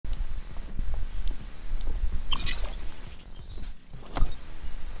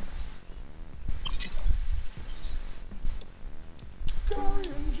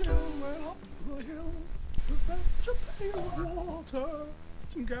water.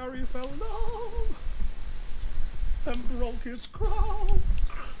 Gary fell down and broke his crown.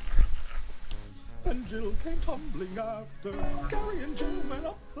 And Jill came tumbling after. Gary and Jill went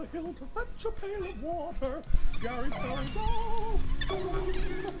up the hill to fetch a pail of water. Gary fell down.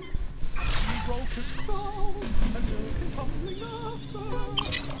 He broke his crown, and Jill came tumbling after.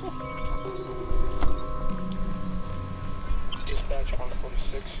 Dispatch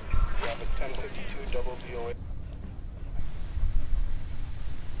 146, you have a 1052 double DOA.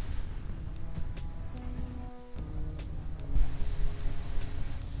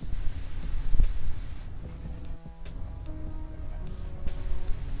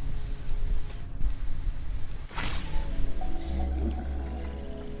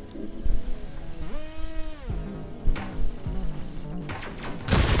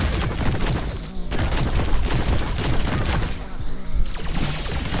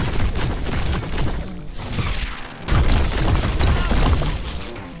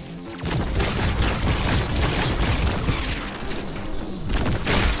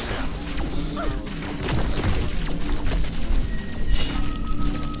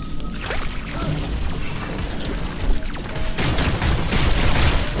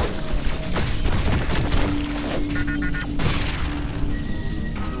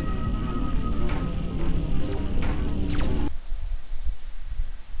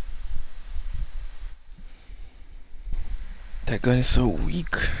 That guy is so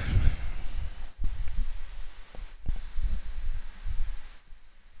weak.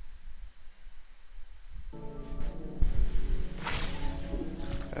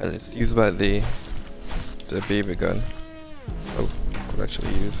 It's used by the baby gun. Oh, could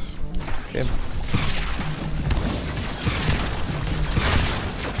actually use him.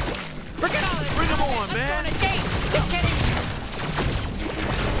 Forget all this. Bring him on, man. Let's go on a date. Just kidding.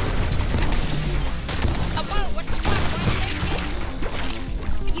 Oh, whoa, what the fuck?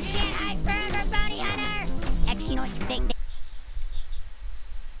 You can't hide forever, bounty hunter! Actually, you know what?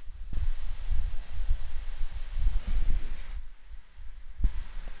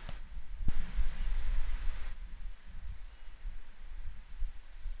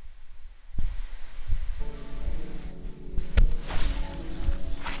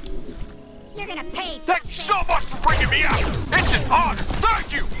 You're gonna pay. Thank you so much for bringing me out. It's an honor.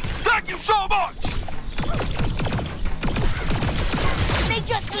 Thank you. Thank you so much. They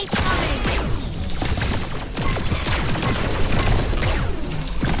just keep coming!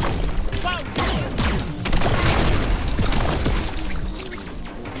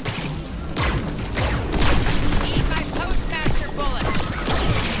 Need my postmaster bullet.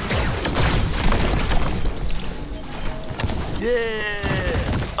 Yeah.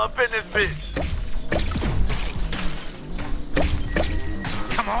 Up in this bitch.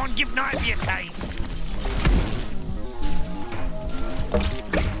 Come on, give Knivey a taste.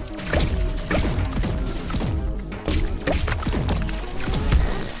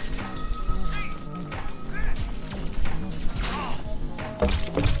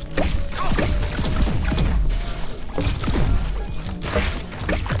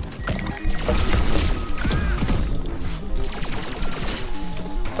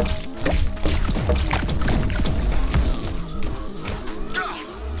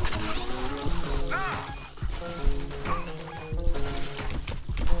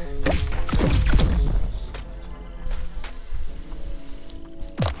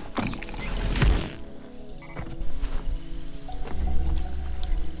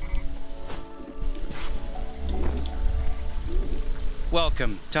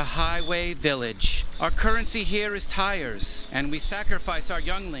 Welcome to Highway Village. Our currency here is tires, and we sacrifice our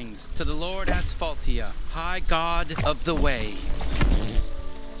younglings to the Lord Asphaltia, High God of the Way.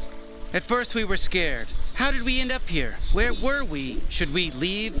 At first we were scared. How did we end up here? Where were we? Should we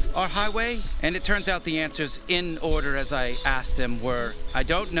leave our highway? And it turns out the answers, in order as I asked them, were I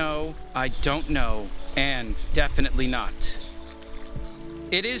don't know, and definitely not.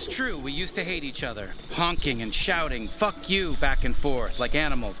 It is true, we used to hate each other, honking and shouting, fuck you, back and forth, like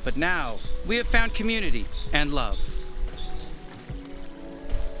animals, but now, we have found community and love.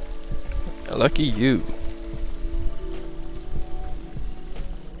 Lucky you.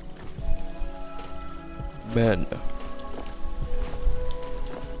 Man.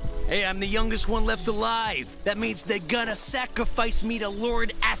 Hey, I'm the youngest one left alive. That means they're gonna sacrifice me to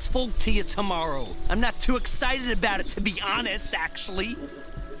Lord Asphaltia tomorrow. I'm not too excited about it, to be honest, actually.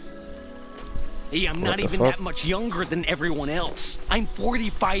 Hey, I'm not even that much younger than everyone else. I'm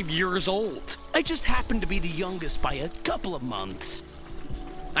 45 years old. I just happen to be the youngest by a couple of months.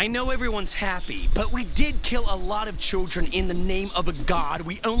 I know everyone's happy, but we did kill a lot of children in the name of a god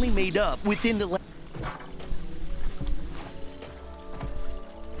we only made up within the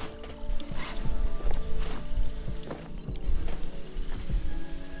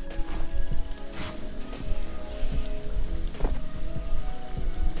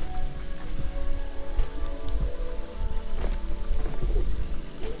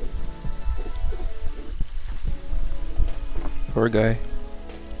Poor guy.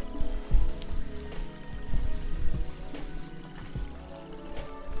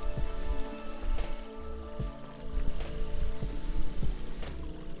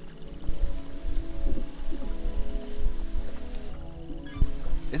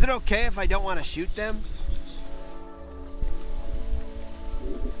 Is it okay if I don't want to shoot them?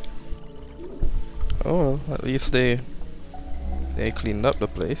 Oh, well, at least they cleaned up the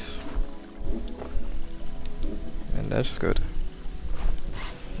place. And that's good.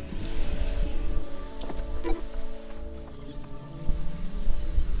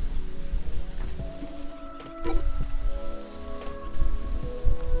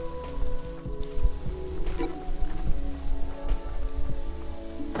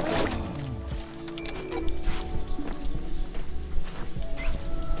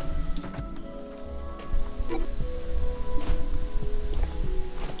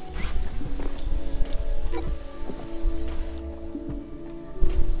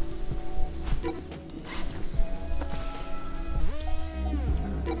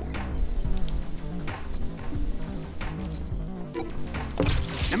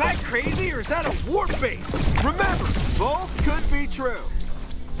 Am I crazy or is that a warp base? Remember, both could be true.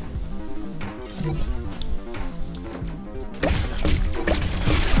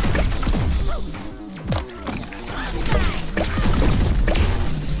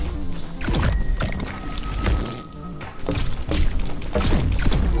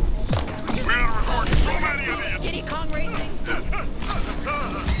 Diddy Kong Racing?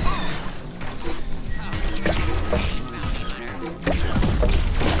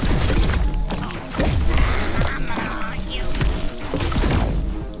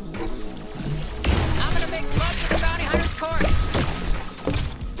 I'm gonna make love to the bounty hunter's corpse.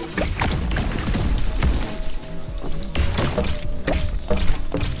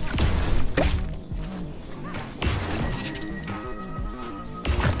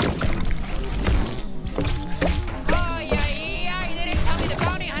 Oh, yeah, you didn't tell me the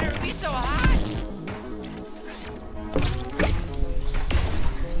bounty hunter would be so hot.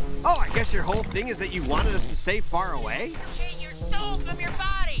 Oh, I guess your whole thing is that you wanted us to stay far away? Get your soul from your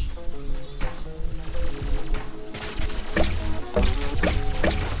body.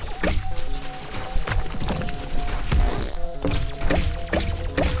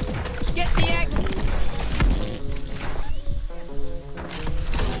 Get the egg.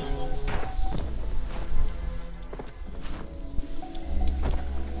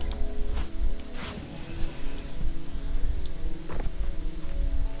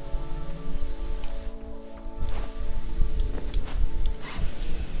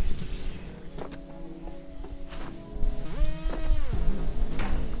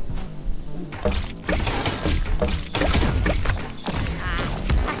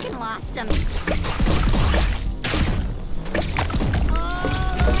 Fucking lost him.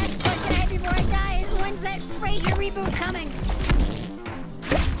 Oh, the last question I have before I die is when's that Frasier reboot coming?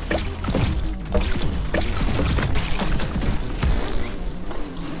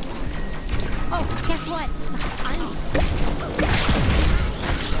 Oh, guess what? I'm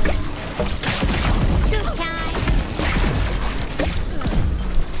good time.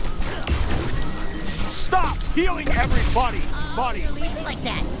 Stop healing everybody! Buddy. Leaves like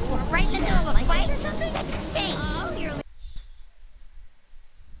that. Right in the middle of a fight or something? That's insane. Oh, you're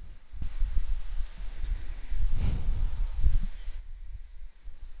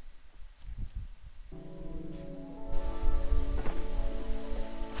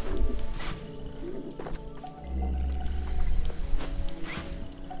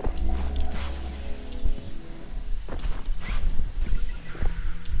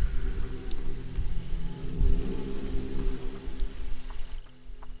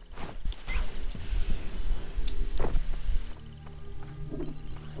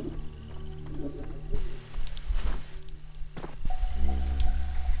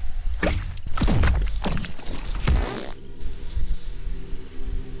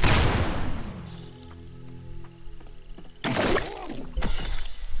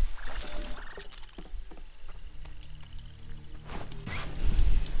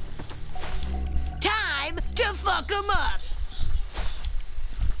Time to fuck 'em up.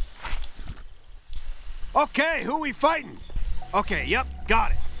 Okay, who we fighting? Okay, yep,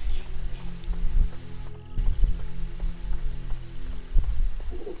 got it.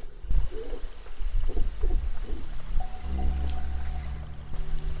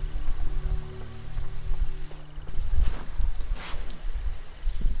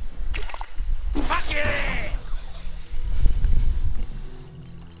 Fuck it!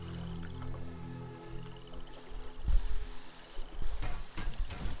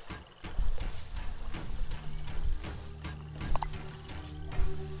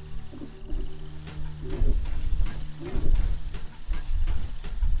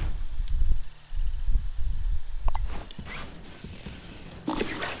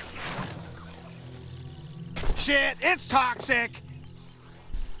 Shit, it's toxic.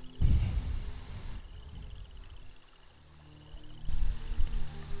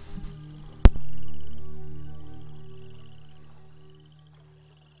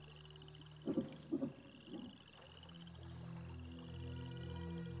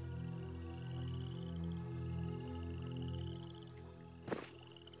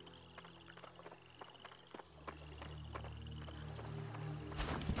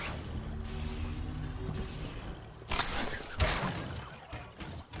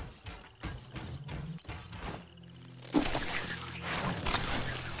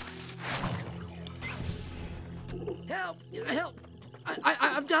 Help! Help!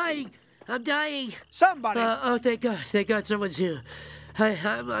 I'm dying! I'm dying! Somebody! Oh, thank God! Thank God someone's here.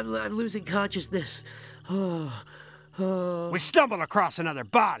 I'm losing consciousness. We stumbled across another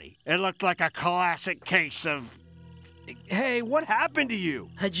body. It looked like a classic case of... Hey, what happened to you?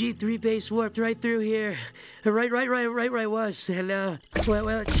 A G3 base warped right through here. Right where I was. And, well,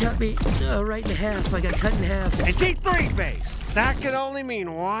 it shot me right in half. I got cut in half. A G3 base! That could only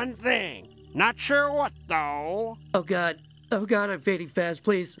mean one thing. Not sure what, though. Oh, God, I'm fading fast.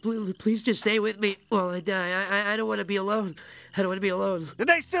 Please just stay with me while I die. I don't want to be alone. I don't want to be alone. Did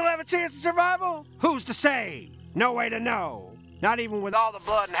they still have a chance of survival? Who's to say? No way to know. Not even with all the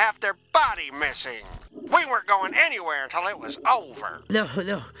blood and half their body missing. We weren't going anywhere until it was over.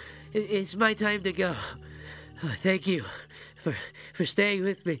 No. It's my time to go. Oh, thank you for staying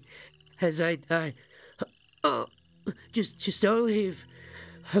with me as I die. Oh, just don't leave.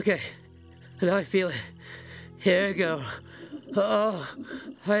 Okay. Now I feel it. Here I go. Oh,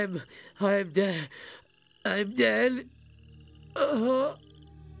 I'm dead. I'm dead. Oh.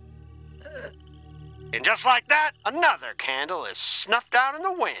 And just like that, another candle is snuffed out in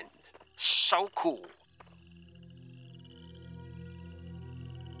the wind. So cool.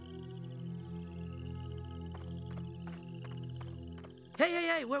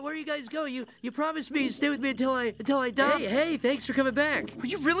 Hey, where are you guys going? You promised me you'd stay with me until I die. Hey, thanks for coming back. Are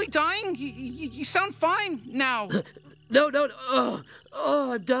you really dying? You sound fine now. No. Oh,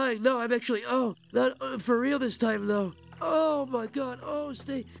 I'm dying. No, I'm actually, not for real this time, though. Oh, my God. Oh,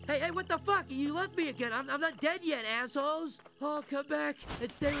 stay. Hey, what the fuck? You left me again. I'm not dead yet, assholes. Oh, come back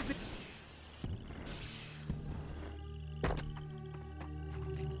and stay with me.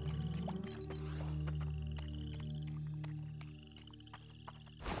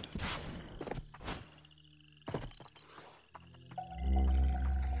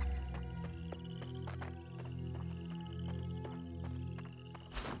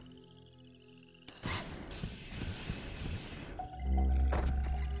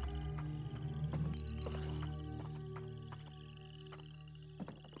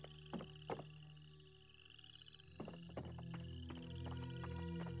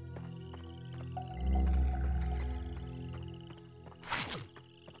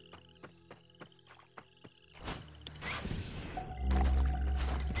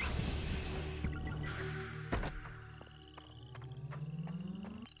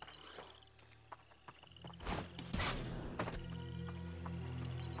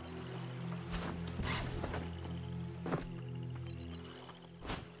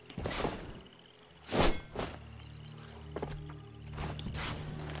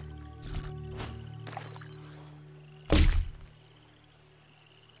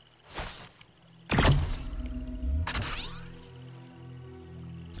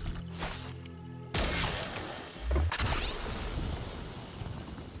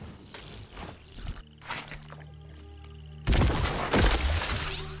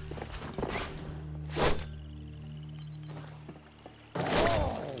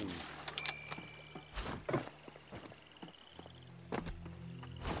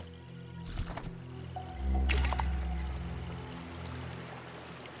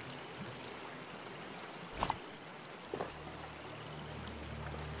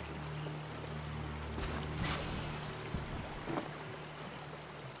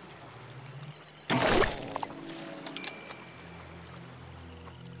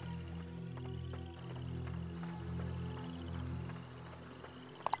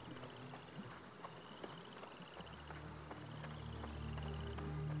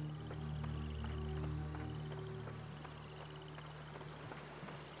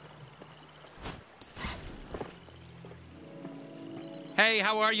 Hey,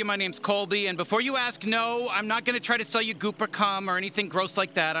 how are you? My name's Colby, and before you ask, no, I'm not gonna try to sell you goop or cum or anything gross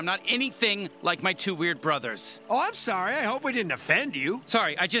like that. I'm not anything like my two weird brothers. Oh, I'm sorry. I hope we didn't offend you.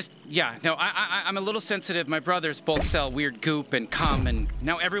 Sorry, I'm a little sensitive. My brothers both sell weird goop and cum, and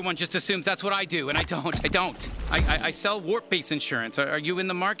now everyone just assumes that's what I do, and I don't. I sell warp-base insurance. Are you in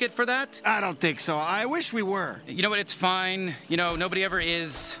the market for that? I don't think so. I wish we were. You know what? It's fine. You know, nobody ever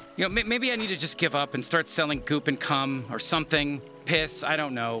is. You know, maybe I need to just give up and start selling goop and cum or something. Piss, I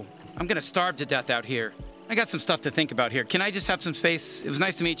don't know. I'm gonna starve to death out here. I got some stuff to think about here. Can I just have some space? It was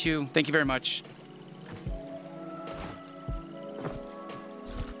nice to meet you. Thank you very much.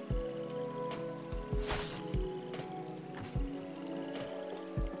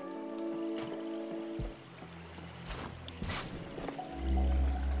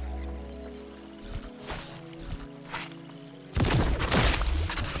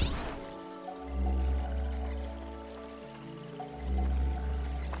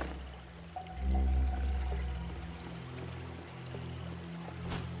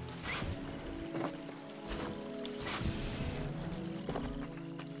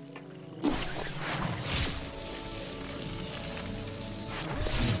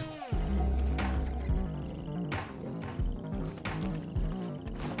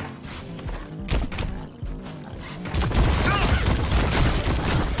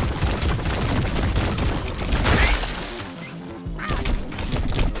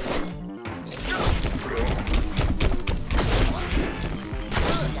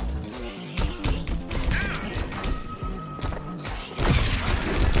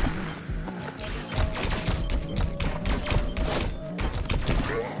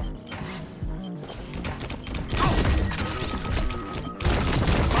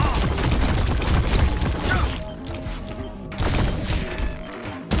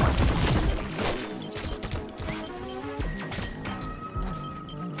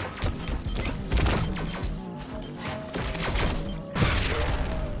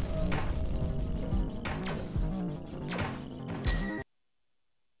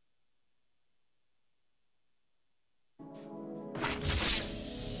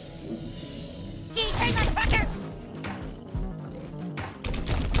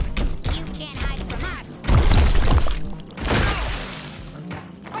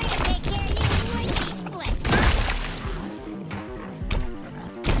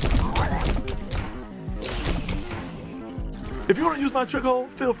 If you want to use my trick hole,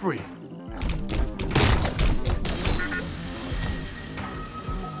 feel free.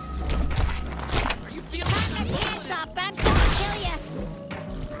 Hands up, I'm sorry to kill you.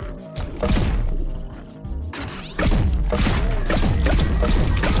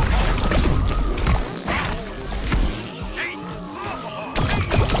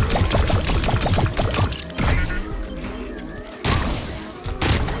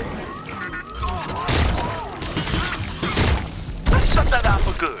 Let's shut that out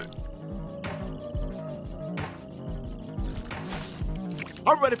for good.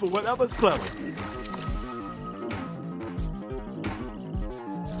 I'm ready for whatever's clever.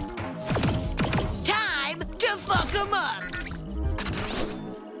 Time to fuck 'em up.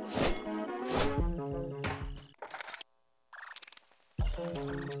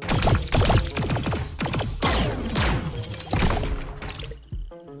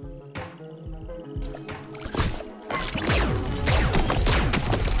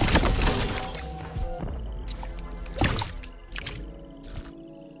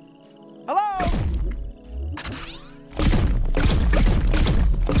 Hello?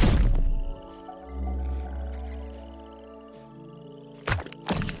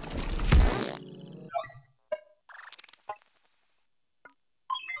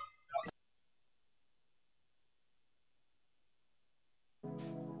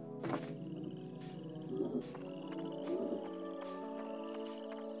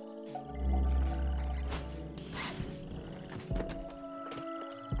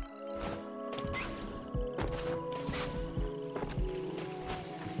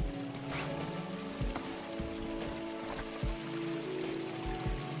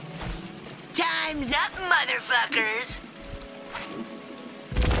 Time's up, motherfuckers.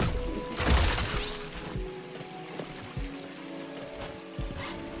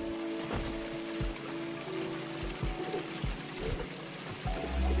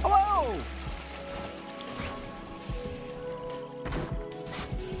 Hello?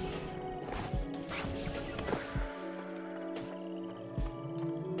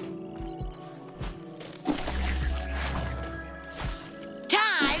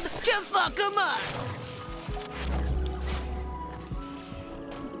 Time to fuck 'em up.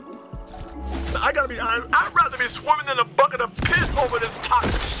 I gotta be honest, I'd rather be swimming in a bucket of piss over this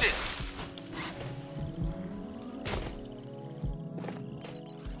toxic shit.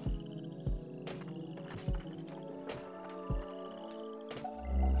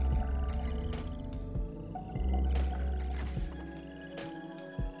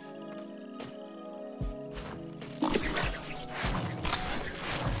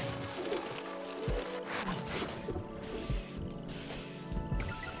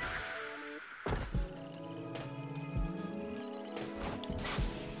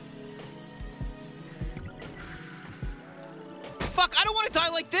 Fuck, I don't want to die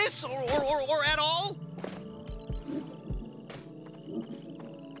like this, or at all.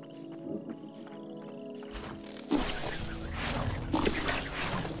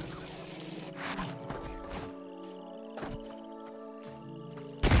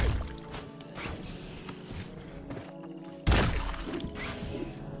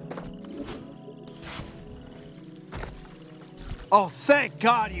 Oh, thank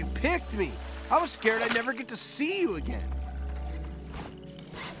God you picked me. I was scared I'd never get to see you again.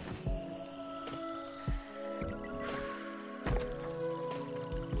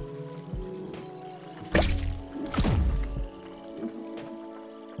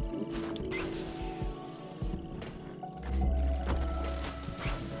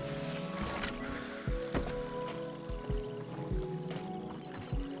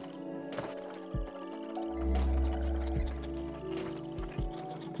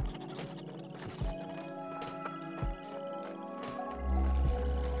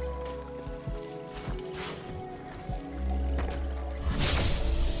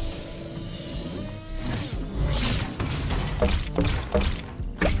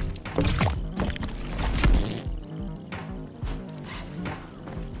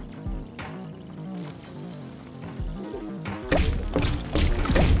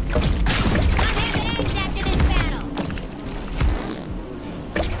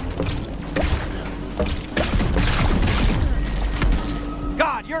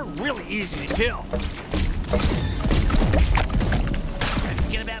 You're really easy to kill. Don't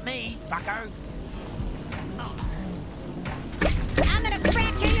forget about me, bucko. I'm gonna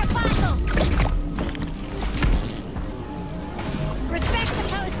fracture your fossils! Respect the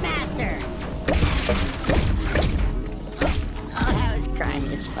postmaster! Oh, that was crime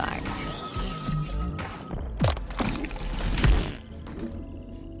as far.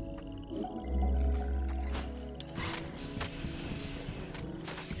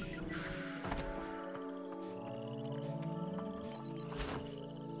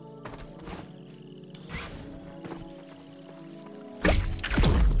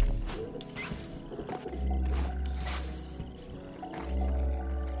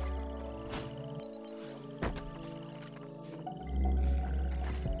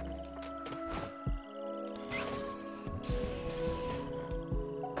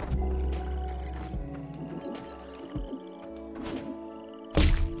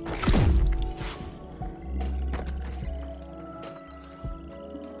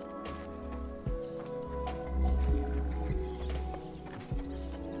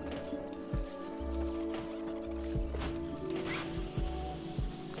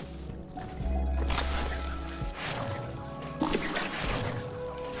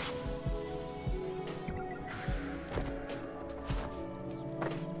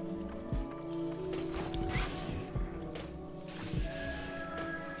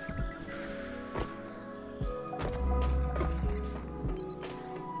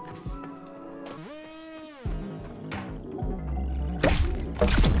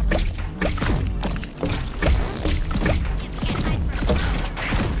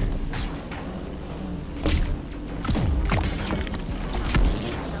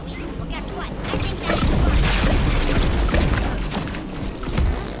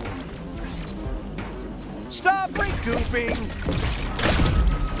 Stop recouping!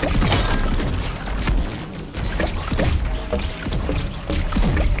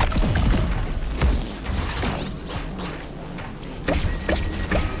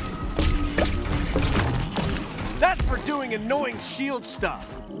 That's for doing annoying shield stuff.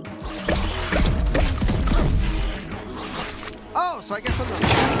 Oh, so I guess I'm the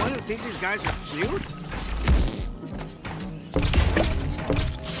only one who thinks these guys are cute?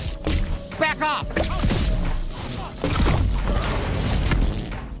 Back off!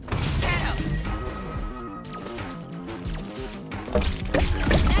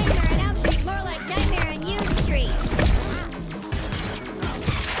 Nightmare and Elm Street, more like Nightmare and U Street.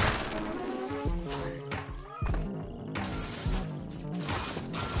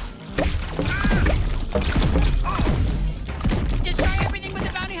 Destroy everything with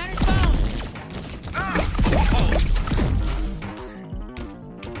the bounty hunter's bones!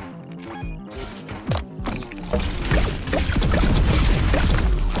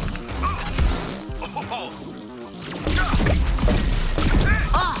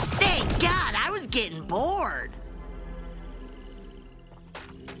 hard.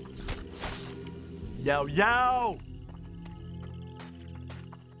 Yo, yo!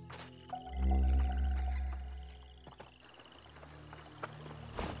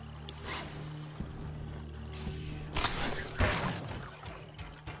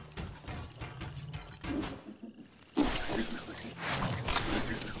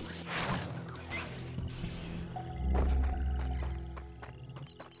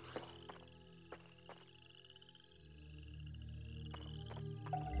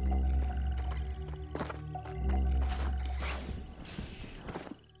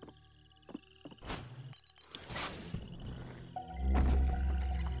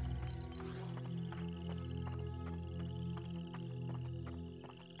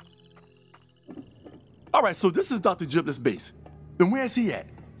 All right, so this is Dr. Giblet's base. Then where's he at?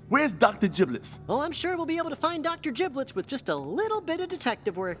 Where's Dr. Giblets? Well, I'm sure we'll be able to find Dr. Giblets with just a little bit of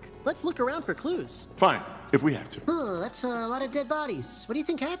detective work. Let's look around for clues. Fine, if we have to. Oh, that's a lot of dead bodies. What do you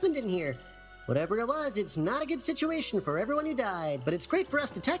think happened in here? Whatever it was, it's not a good situation for everyone who died, but it's great for us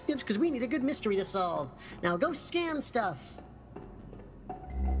detectives because we need a good mystery to solve. Now go scan stuff.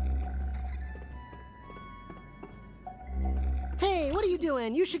 Hey, what are you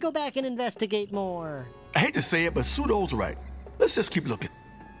doing? You should go back and investigate more. I hate to say it, but Pseudo's right. Let's just keep looking.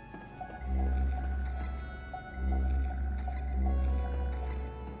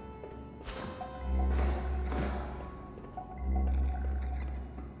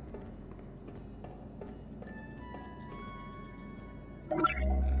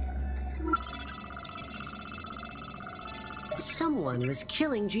 Someone was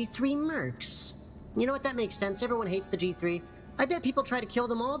killing G3 mercs. You know what? That makes sense. Everyone hates the G3. I bet people try to kill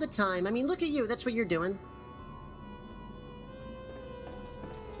them all the time. I mean, look at you. That's what you're doing.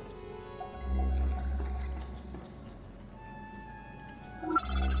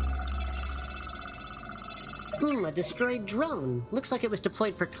 A destroyed drone. Looks like it was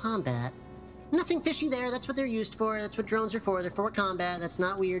deployed for combat. Nothing fishy there. That's what they're used for. That's what drones are for. They're for combat. That's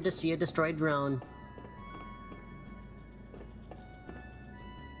not weird to see a destroyed drone.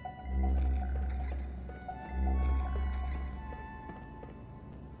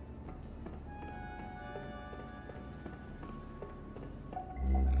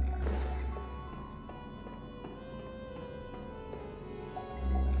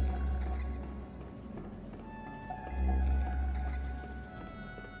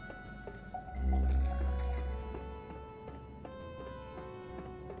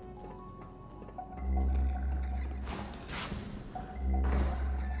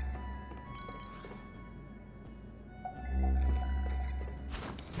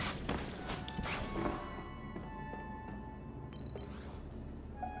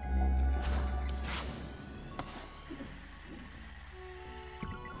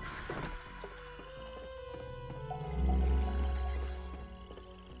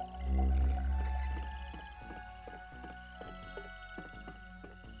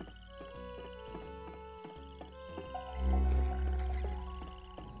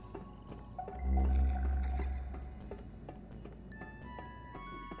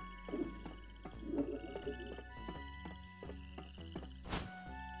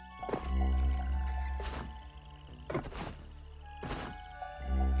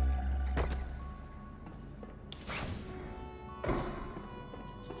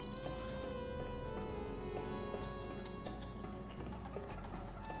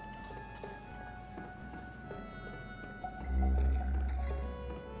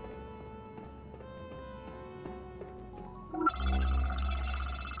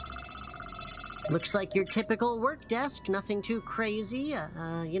 Looks like your typical work desk, nothing too crazy.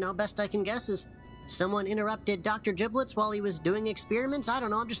 You know, best I can guess is someone interrupted Dr. Giblets while he was doing experiments. I don't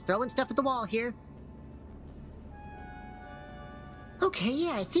know, I'm just throwing stuff at the wall here. Okay,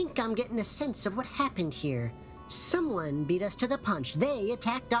 yeah, I think I'm getting a sense of what happened here. Someone beat us to the punch. They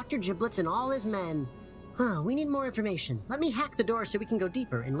attacked Dr. Giblets and all his men. Huh, we need more information. Let me hack the door so we can go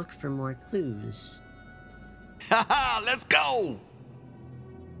deeper and look for more clues. Haha, let's go!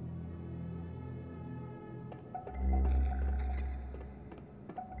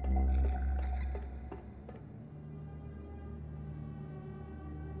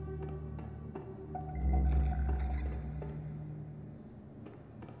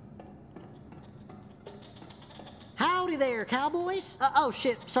 Howdy there, cowboys. Oh,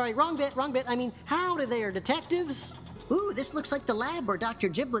 shit. Sorry, wrong bit. I mean, howdy there, detectives. Ooh, this looks like the lab where Dr.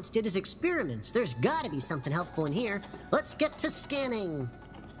 Giblets did his experiments. There's gotta be something helpful in here. Let's get to scanning.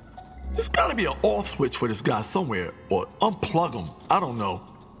 There's gotta be an off switch for this guy somewhere, or unplug him. I don't know.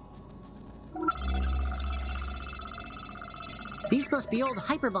 These must be old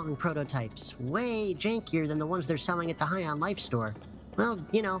Hyperbong prototypes, way jankier than the ones they're selling at the High on Life store. Well,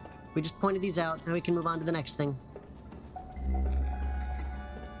 you know, we just pointed these out, now we can move on to the next thing.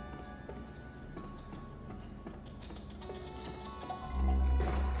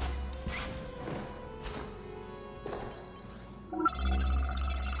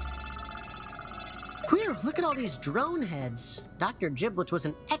 Whew, look at all these drone heads. Dr. Giblets was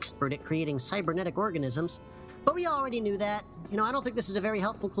an expert at creating cybernetic organisms, but we already knew that. You know, I don't think this is a very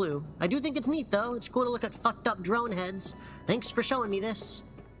helpful clue. I do think it's neat, though. It's cool to look at fucked up drone heads. Thanks for showing me this.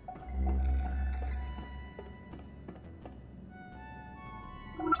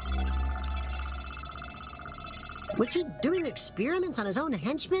 Was he doing experiments on his own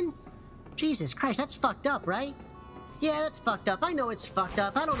henchmen? Jesus Christ, that's fucked up, right? Yeah, that's fucked up. I know it's fucked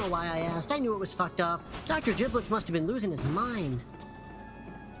up. I don't know why I asked. I knew it was fucked up. Dr. Giblets must have been losing his mind.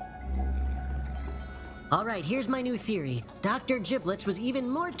 Alright, here's my new theory. Dr. Giblets was even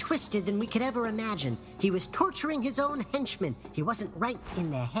more twisted than we could ever imagine. He was torturing his own henchmen. He wasn't right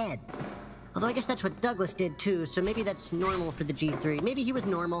in the head. Although I guess that's what Douglas did too, so maybe that's normal for the G3. Maybe he was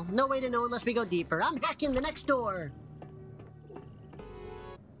normal. No way to know unless we go deeper. I'm hacking the next door!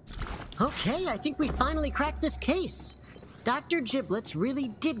 Okay, I think we finally cracked this case. Dr. Giblets really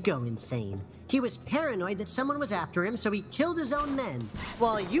did go insane. He was paranoid that someone was after him, so he killed his own men.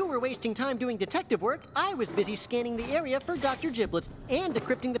 While you were wasting time doing detective work, I was busy scanning the area for Dr. Giblets and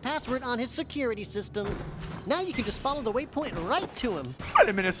decrypting the password on his security systems. Now you can just follow the waypoint right to him. Wait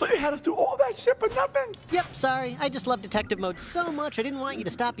a minute, so you had us do all that shit for nothing? Yep, sorry. I just love detective mode so much I didn't want you to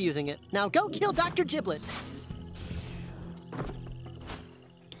stop using it. Now go kill Dr. Giblets.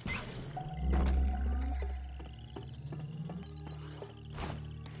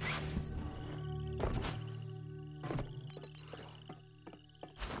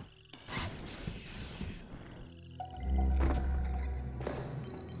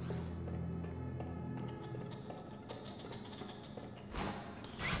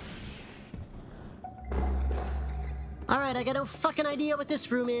 Alright, I got no fucking idea what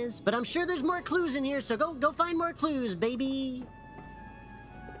this room is, but I'm sure there's more clues in here, so go find more clues, baby!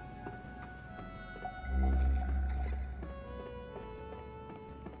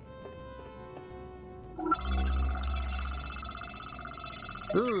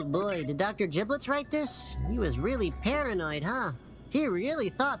 Ooh boy, did Dr. Giblets write this? He was really paranoid, huh? He really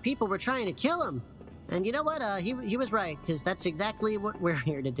thought people were trying to kill him. And you know what? He was right, because that's exactly what we're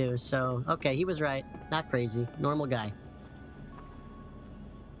here to do, so... Okay, he was right. Not crazy. Normal guy.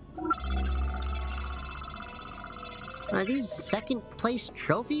 Are these second-place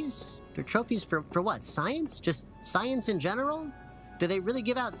trophies? They're trophies for what? Science? Just science in general? Do they really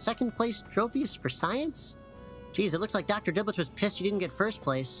give out second-place trophies for science? Geez, it looks like Dr. Giblets was pissed he didn't get first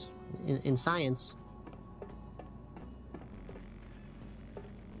place in science.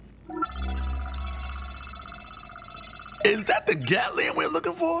 Is that the Gatling we're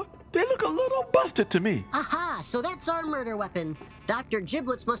looking for? They look a little busted to me. Aha! So that's our murder weapon. Dr.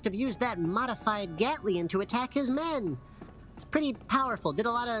 Giblets must have used that modified Gatlian to attack his men. It's pretty powerful. Did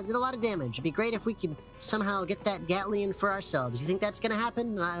a lot of damage. It'd be great if we could somehow get that Gatlian for ourselves. You think that's gonna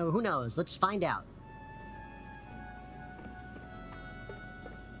happen? Who knows? Let's find out.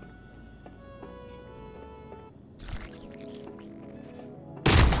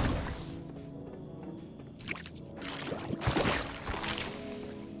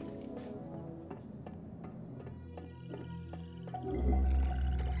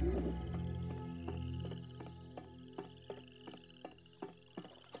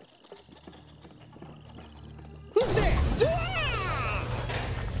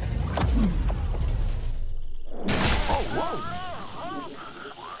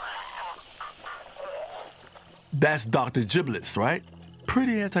 That's Dr. Giblets, right?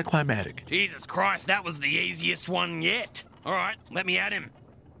 Pretty anticlimactic. Jesus Christ, that was the easiest one yet. All right, let me at him.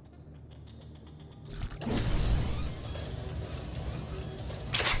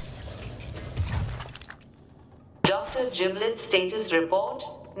 Dr. Giblet status report.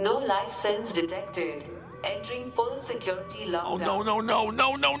 No life sense detected. Entering full security lockdown. Oh,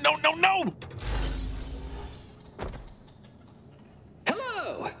 no.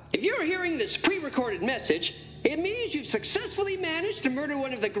 Hello! If you're hearing this pre-recorded message, it means you've successfully managed to murder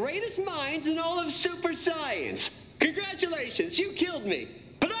one of the greatest minds in all of super science. Congratulations, you killed me.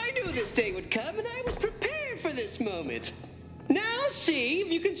 But I knew this day would come, and I was prepared for this moment. Now see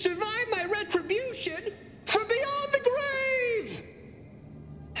if you can survive my retribution from beyond the grave!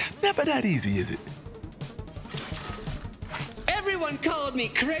 It's never that easy, is it? Everyone called me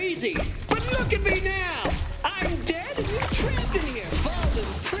crazy, but look at me now! I'm dead and you're trapped in here, bald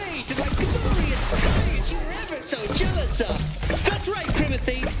and prey to my glorious science you're ever so jealous of!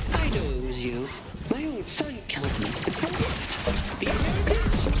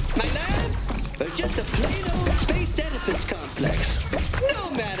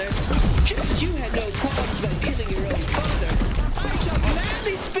 matter. Just as you had no qualms about killing your own father, I shall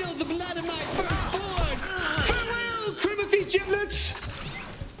gladly spill the blood of my firstborn. Farewell, Crimothy Giblets!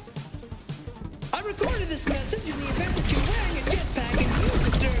 I recorded this message in the event that you're wearing a jetpack and use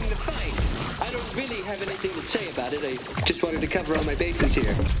it during the fight. I don't really have anything to say about it. I just wanted to cover all my bases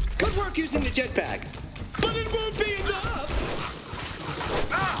here. Good work using the jetpack. But it won't be enough!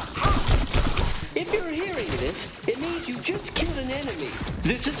 If you're hearing this, it means you just killed an enemy.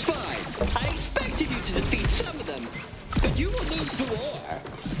 This is fine. I expected you to defeat some of them, but you will lose the war.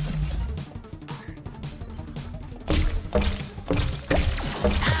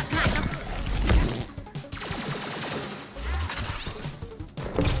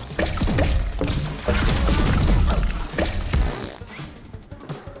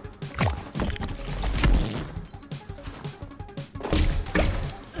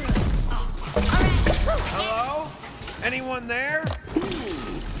 Anyone there?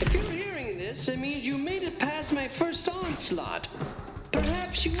 If you're hearing this, it means you made it past my first onslaught.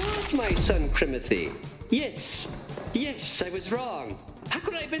 Perhaps you aren't my son, Crimothy. Yes, I was wrong. How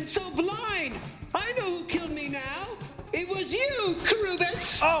could I have been so blind? I know who killed me now. It was you,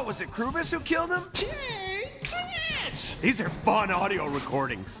 Krubus. Oh, was it Krubus who killed him? Yes! These are fun audio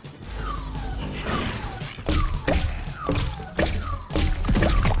recordings.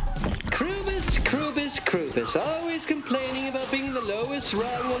 Krubus, always complaining about being the lowest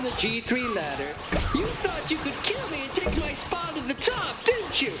rung on the G3 ladder. You thought you could kill me and take my spot at the top,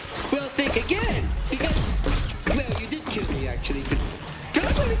 didn't you? Well, think again, because, well, you did kill me, actually, but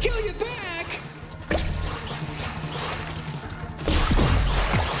I'm gonna kill you back!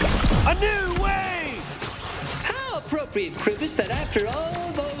 A new way! How appropriate, Krubus, that after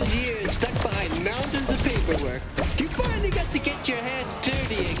all those years stuck behind mountains of paperwork, you finally got to get your hands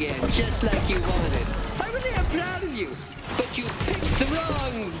dirty again, just like you wanted. I really am proud of you, but you picked the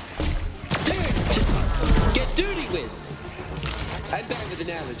wrong dirt to get dirty with. I'm bad with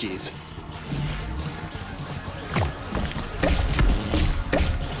analogies.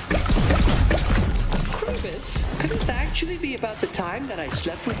 Krubus, could this actually be about the time that I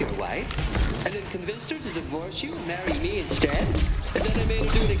slept with your wife, and then convinced her to divorce you and marry me instead? And then I made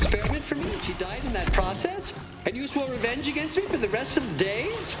her do an experiment for me and she died in that process? And you swore revenge against me for the rest of the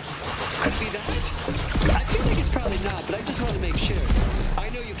days? Could it be that? I feel like it's probably not, but I just want to make sure. I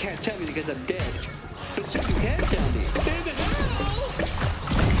know you can't tell me because I'm dead, but soon you can tell me.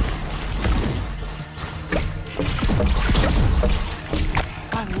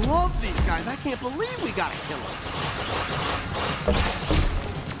 I love these guys. I can't believe we gotta kill them.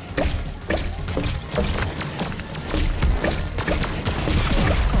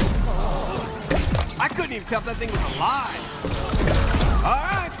 I couldn't even tell if that thing was alive. All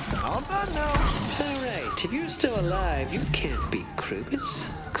right, all done now. All right, if you're still alive, you can't beat Krubus.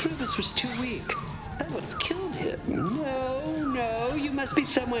 Krubus was too weak. I would have killed him. No, you must be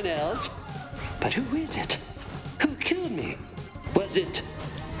someone else. But who is it? Who killed me? Was it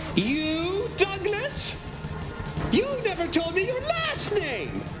you, Douglas? You never told me your last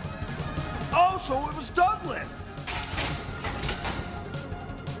name. Oh, so it was Douglas.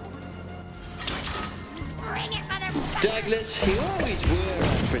 Douglas, you always were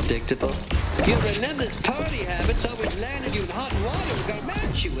unpredictable. Your relentless party habits always landed you in hot water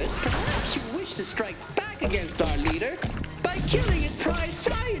gargantuous. Perhaps you wish to strike back against our leader by killing his prize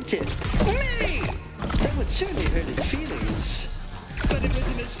scientist, me! That would certainly hurt his feelings. But it was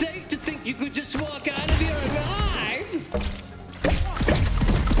a mistake to think you could just walk out of here alive!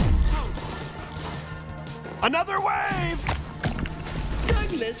 Another wave!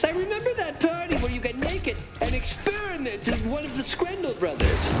 Douglas, I remember that party where you got naked and experimented with one of the Screndel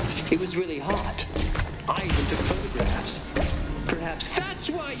brothers. It was really hot. I even took photographs. Perhaps that's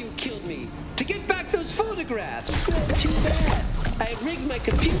why you killed me, to get back those photographs. Well, too bad. I rigged my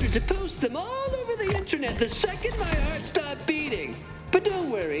computer to post them all over the internet the second my heart stopped beating. But don't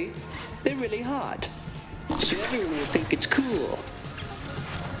worry, they're really hot. So everyone will think it's cool.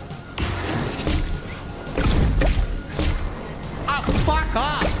 Oh, fuck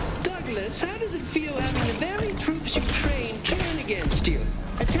off! Douglas, how does it feel having the very troops you trained turn against you,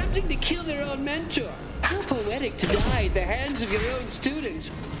 attempting to kill their own mentor? How poetic to die at the hands of your own students.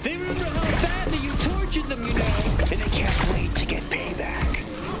 They remember how badly you tortured them, you know, and they can't wait to get payback.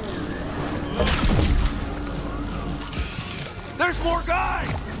 There's more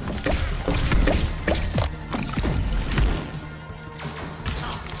guys!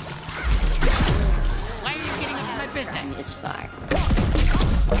 Why are you getting into my business? It's far.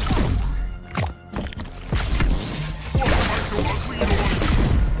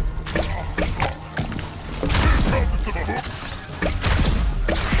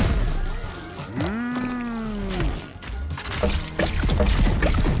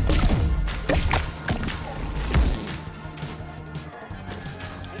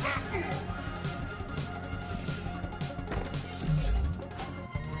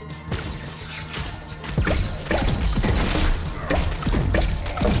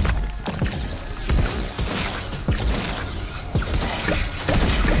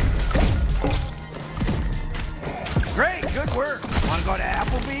 wanna go to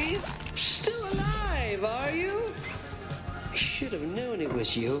Applebee's? Still alive, are you? I should have known it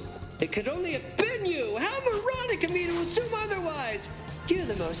was you. It could only have been you. How moronic of me to assume otherwise. You're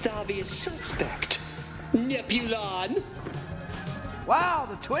the most obvious suspect. Nebulon. Wow,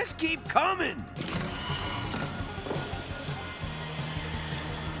 the twists keep coming.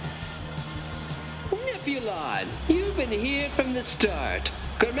 Nebulon, you've been here from the start.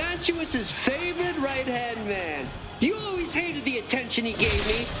 Garmantuous's favorite right-hand man. You always hated the attention he gave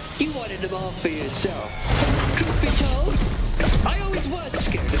me. You wanted him all for yourself. Truth be told, I always was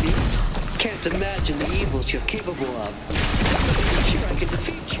scared of you. Can't imagine the evils you're capable of. I'm not even sure I can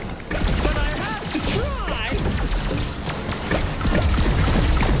defeat you. But I have to try!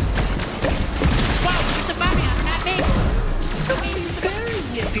 Whoa, shoot the bounty hunter, not me! Are you buried,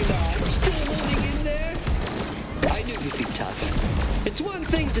 Nebulon? Still holding in there? I knew you'd be tough. It's one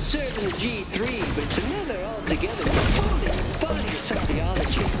thing to serve in the G3, but it's another altogether to fall in your body of some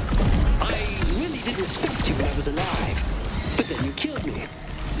theology. I really did respect you when I was alive, but then you killed me.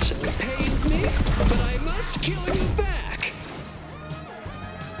 So it pains me, but I must kill you back.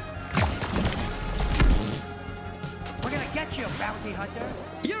 We're gonna get you, bounty hunter.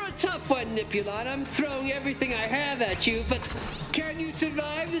 You're a tough one, Nebulon. I'm throwing everything I have at you, but can you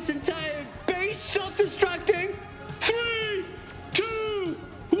survive this entire base self-destructing? 3, 2,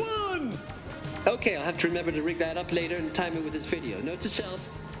 1. Okay, I'll have to remember to rig that up later and time it with this video. Note to self,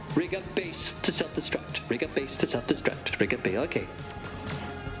 rig up base to self-destruct. Rig up base to self-destruct. Rig up base, okay.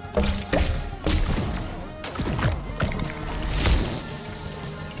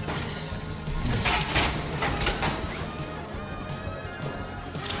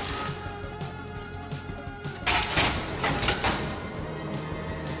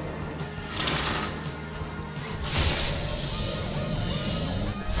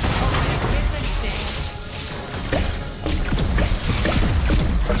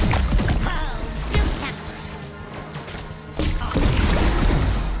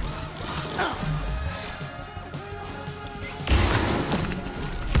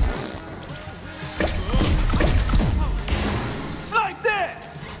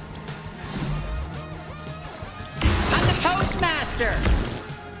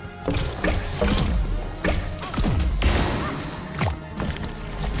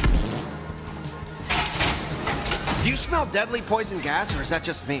 Do you smell deadly poison gas, or is that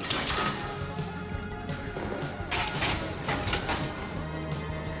just me?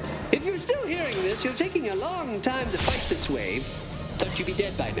 If you're still hearing this, you're taking a long time to fight this wave. Thought you'd be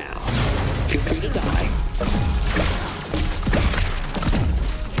dead by now. Feel free to die.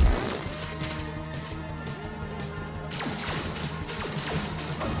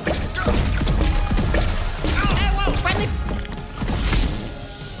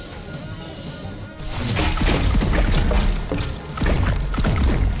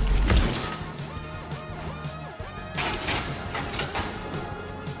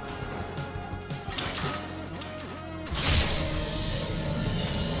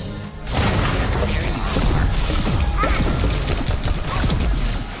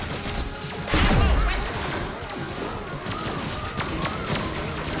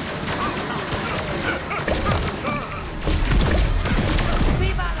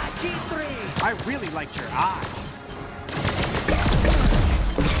 I really liked your eye.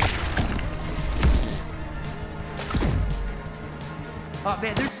 Oh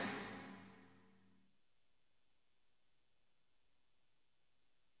man, there's...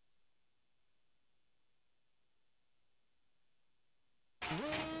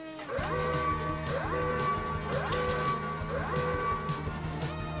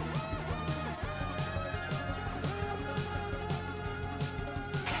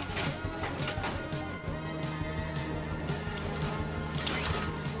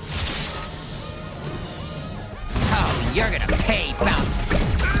 You're gonna pay, pal.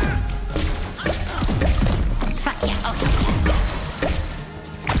 Fuck yeah, oh fuck yeah.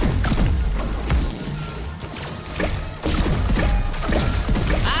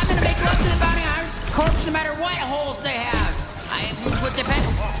 I'm gonna make love to the bounty hunter's corpse no matter what holes they have. I would depend.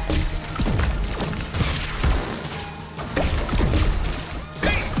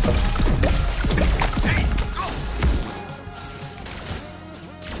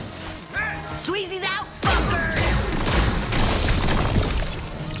 Sweezy's out, fucker!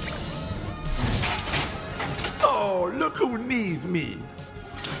 Oh, look who needs me.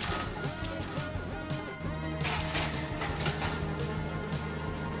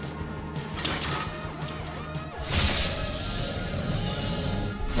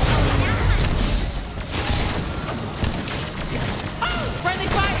 Oh, friendly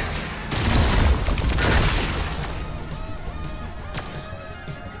fire!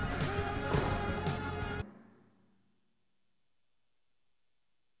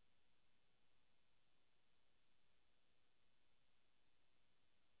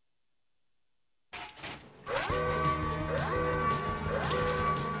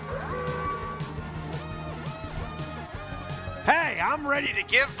 I'm ready to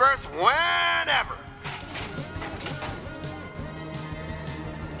give birth whenever.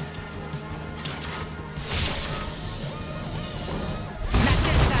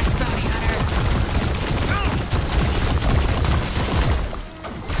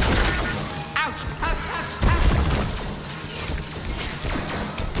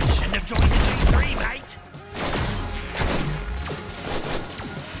 Shouldn't have joined the G3, mate.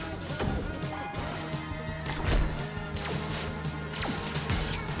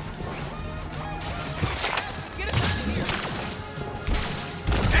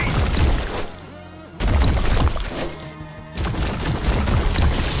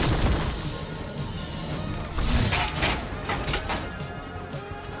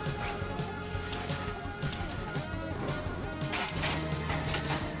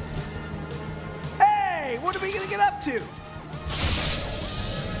 What are we gonna get up to?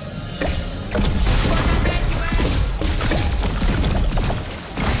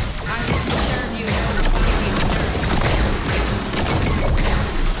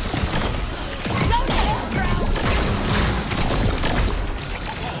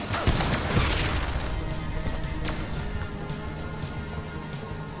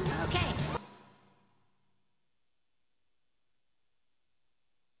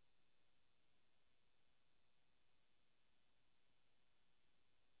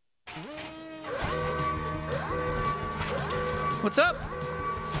 What's up?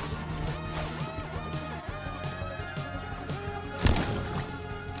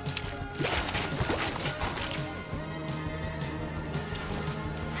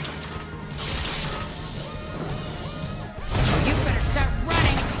 You better start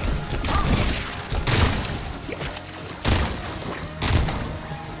running.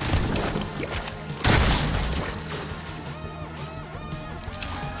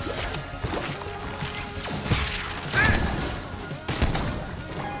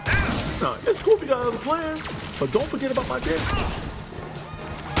 Nah, it's cool if you got other plans, but don't forget about my dad.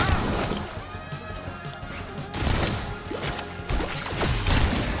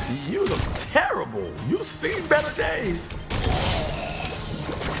 You look terrible. You've seen better days.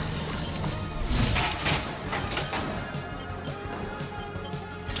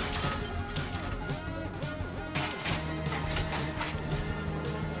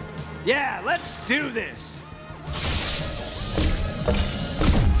 Yeah, let's do this.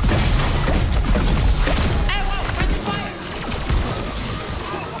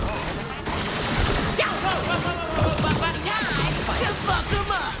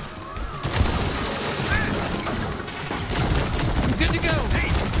 Good to go.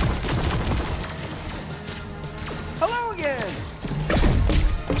 Hello again.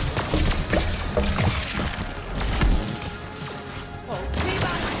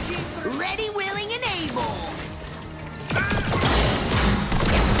 Ready, willing, and able.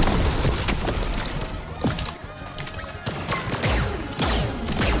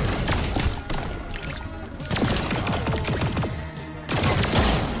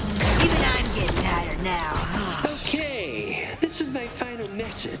 Even I'm getting tired now. Okay, this is my final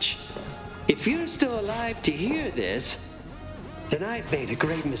message. If you're still alive to hear this, then I've made a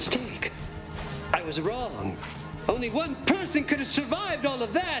great mistake. I was wrong. Only one person could have survived all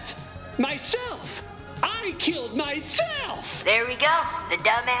of that. Myself. I killed myself. There we go. The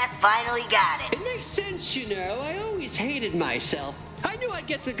dumbass finally got it. It makes sense, you know. I always hated myself. I knew I'd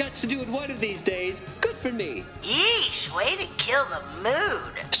get the guts to do it one of these days. Good for me. Yeesh, way to kill the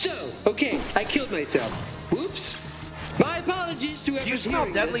mood. So, okay, I killed myself. Whoops. My apologies to everyone. Do you smell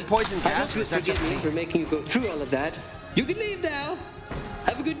hearing deadly this. poison I gas, hope or you is that just forgive me? for making you go through all of that. You can leave now.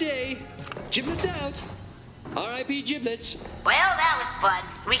 Have a good day. Giblets out. R.I.P. Giblets. Well, that was fun.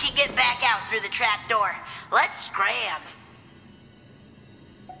 We can get back out through the trap door. Let's scram.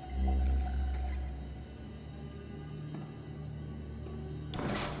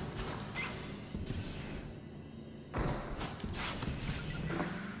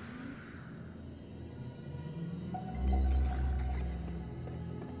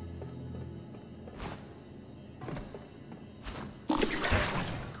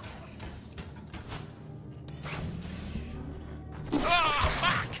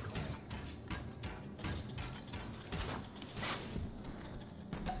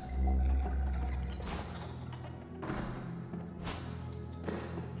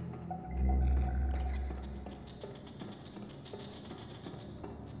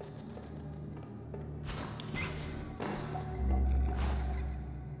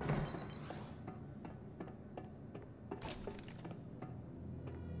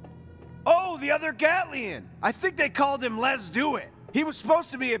 Oh, the other Gatlian. I think they called him Let's Do It. He was supposed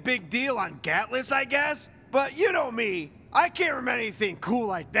to be a big deal on Gatless, I guess. But you know me. I can't remember anything cool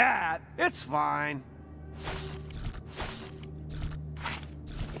like that. It's fine.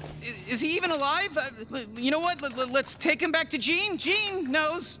 Is he even alive? You know what? Let's take him back to Gene. Gene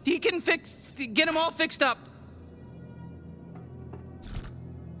knows he can get him all fixed up.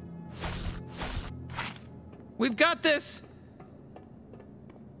 We've got this.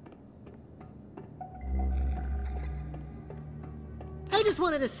 I just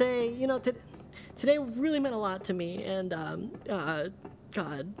wanted to say, you know, today really meant a lot to me, and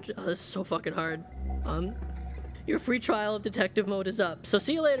God, this is so fucking hard. Your free trial of detective mode is up, so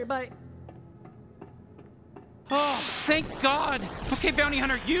see you later, bye. Oh, thank God. Okay, Bounty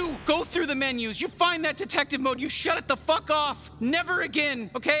Hunter, you go through the menus. You find that detective mode. You shut it the fuck off. Never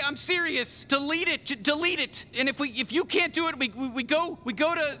again. Okay, I'm serious. Delete it. Delete it. And if you can't do it, we go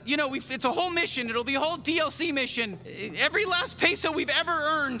to, you know, it's a whole mission. It'll be a whole DLC mission. Every last peso we've ever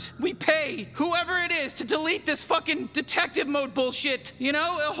earned, we pay whoever it is to delete this fucking detective mode bullshit. You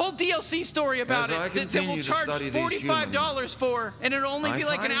know, a whole DLC story about it that we'll charge $45 for, and it'll only be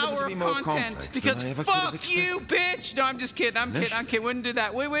like an hour of content. Because fuck you, bitch! No, I'm just kidding. I'm kidding. Wouldn't do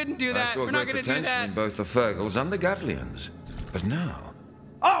that. We wouldn't do that. We're not gonna do that. In both the Fergals and the Gatlians. But now...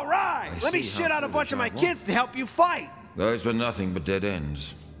 All right! Let me shit out a bunch of my kids to help you fight! Those were nothing but dead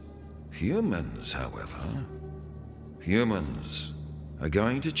ends. Humans, however... Humans are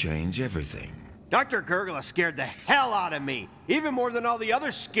going to change everything. Dr. Gurgla scared the hell out of me. Even more than all the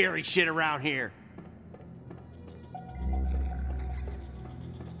other scary shit around here.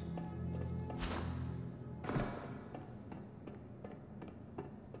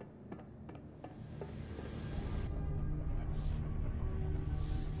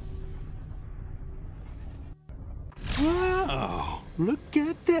 Wow, look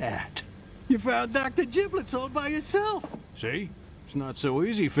at that. You found Dr. Giblets all by yourself. See? It's not so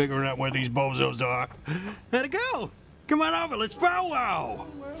easy figuring out where these bozos are. How'd it go? Come on over, let's powwow.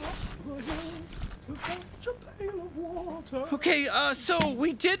 Okay, so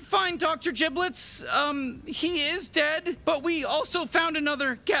we did find Dr. Giblets. He is dead, but we also found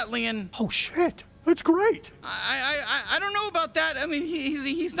another Gatlian. Oh, shit. That's great. I don't know about that. I mean,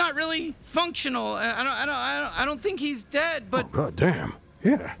 he's not really functional. I don't think he's dead, but... Oh, goddamn.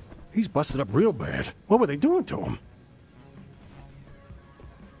 Yeah, he's busted up real bad. What were they doing to him?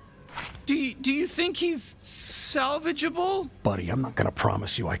 Do you think he's salvageable? Buddy, I'm not gonna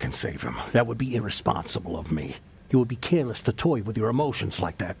promise you I can save him. That would be irresponsible of me. It would be careless to toy with your emotions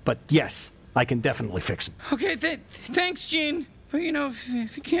like that. But yes, I can definitely fix him. Okay, thanks, Gene. But, you know,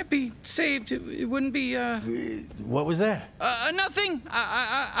 if he can't be saved, it wouldn't be, What was that? Nothing.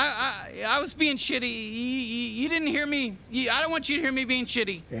 I was being shitty. You didn't hear me. I don't want you to hear me being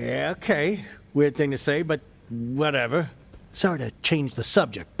shitty. Yeah, okay. Weird thing to say, but whatever. Sorry to change the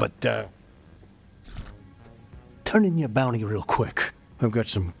subject, but, turn in your bounty real quick. I've got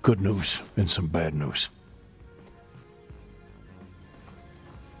some good news and some bad news.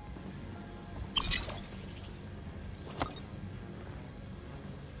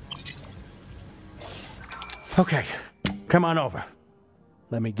 Okay, come on over.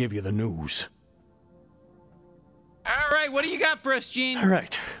 Let me give you the news. All right, what do you got for us, Gene? All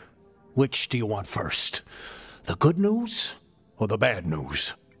right. Which do you want first? The good news or the bad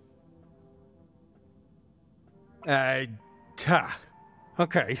news? Okay.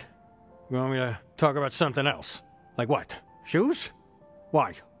 You want me to talk about something else? Like what? Shoes?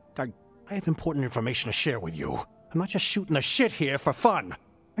 Why? I have important information to share with you. I'm not just shooting the shit here for fun.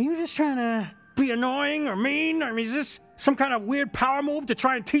 Are you just trying to be annoying or mean? I mean, is this some kind of weird power move to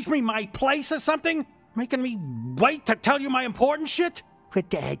try and teach me my place or something? Making me wait to tell you my important shit?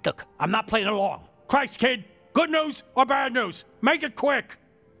 Look, I'm not playing along. Christ, kid, good news or bad news? Make it quick.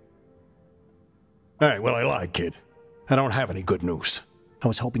 All right, well, I lied, kid. I don't have any good news. I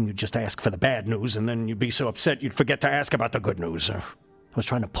was hoping you'd just ask for the bad news, and then you'd be so upset you'd forget to ask about the good news. I was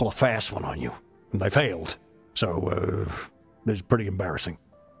trying to pull a fast one on you, and I failed. So, this is pretty embarrassing.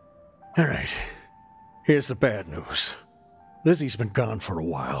 All right, here's the bad news. Lizzie's been gone for a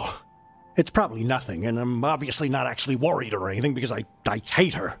while. It's probably nothing, and I'm obviously not actually worried or anything because I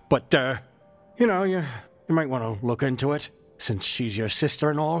hate her. But, you know, you might want to look into it, since she's your sister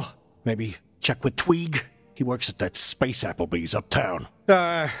and all. Maybe check with Tweeg. He works at that Space Applebee's uptown.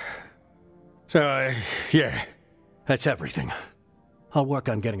 Yeah, that's everything. I'll work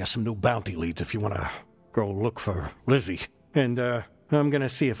on getting us some new bounty leads if you want to go look for Lizzie. And, I'm gonna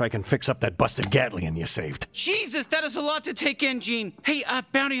see if I can fix up that busted Gatlian you saved. Jesus, that is a lot to take in, Gene. Hey,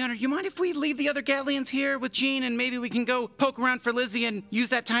 Bounty Hunter, you mind if we leave the other Gatlians here with Gene and maybe we can go poke around for Lizzie and use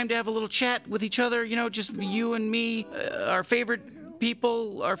that time to have a little chat with each other? You know, just you and me, our favorite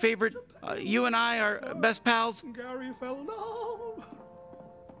people, our favorite, you and I are best pals. Gary fell down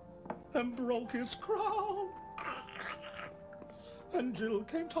and broke his crown. And Jill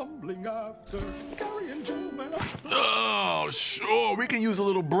came tumbling after. Gary and Jill went up. Oh, sure. We can use a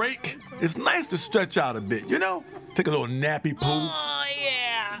little break. It's nice to stretch out a bit, you know? Take a little nappy poo. Oh,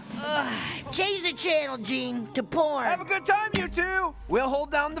 yeah. Change the channel, Gene, to porn. Have a good time, you two. We'll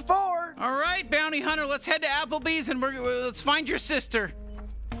hold down the fort. All right, Bounty Hunter, let's head to Applebee's and let's find your sister.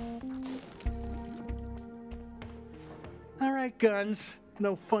 All right, Guns.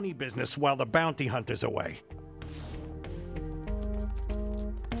 No funny business while the bounty hunter's away.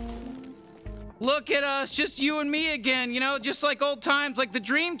 Look at us, just you and me again, you know, just like old times, like the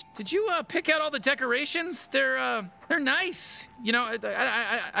dream. Did you pick out all the decorations? They're nice. You know,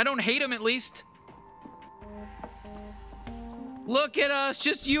 I don't hate them, at least. Look at us,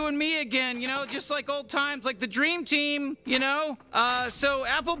 just you and me again, you know, just like old times, like the dream team, you know? So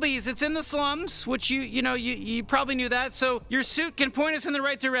Applebee's, it's in the slums, which you probably knew that, so your suit can point us in the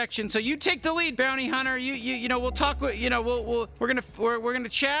right direction. So you take the lead, Bounty Hunter. You know, we'll talk, we're gonna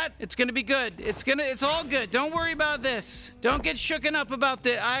chat. It's gonna be good. It's all good. Don't worry about this. Don't get shooken up about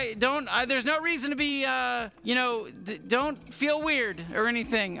this. There's no reason to be, don't feel weird or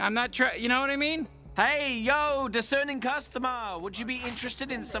anything. I'm not you know what I mean? Hey, yo, discerning customer, would you be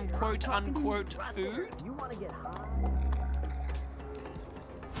interested in some quote-unquote food?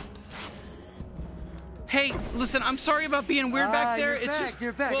 Hey, listen, I'm sorry about being weird back there. It's just,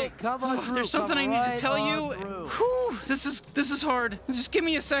 you're back. well, Hey, come on through, there's something I need to tell you. Whew, this is hard. Just give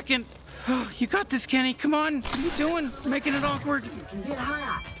me a second. You got this, Kenny. Come on. What are you doing? Making it awkward. You can get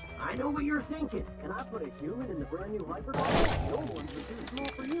hot. I know what you're thinking. Can I put a human in the brand new hypercar? No one's too small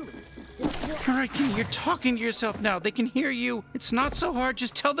for humans. All right, Kenny, you're talking to yourself now. They can hear you. It's not so hard.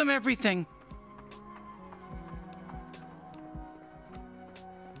 Just tell them everything.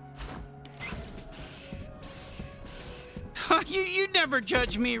 You'd never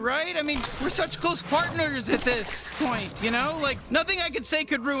judge me, right? I mean, we're such close partners at this point, you know? Like, nothing I could say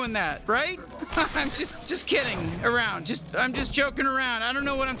could ruin that, right? I'm just kidding around. I'm just joking around. I don't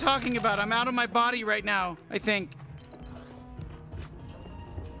know what I'm talking about. I'm out of my body right now, I think.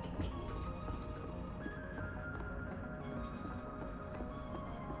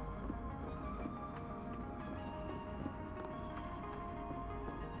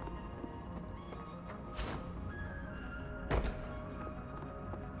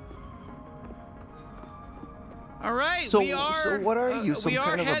 All right, So we are. what are you, some we are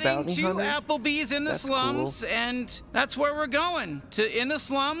kind of a heading bounty to hunter? Applebee's in the That's slums, cool. and that's where we're going. In the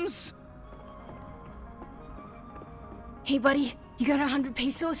slums. Hey, buddy, you got 100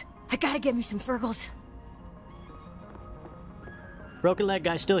 pesos? I gotta get me some Fergles. Broken leg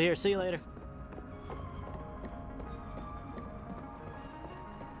guy still here. See you later.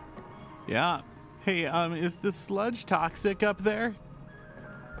 Yeah. Hey, is the sludge toxic up there?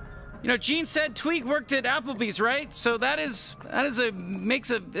 You know, Gene said Tweak worked at Applebee's, right? So that's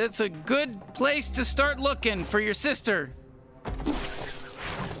a good place to start looking for your sister.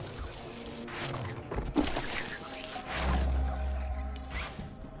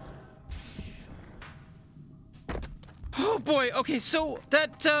 Oh boy, okay, so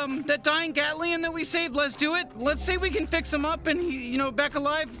that dying Gatlian that we saved, let's do it. Let's say we can fix him up and he, back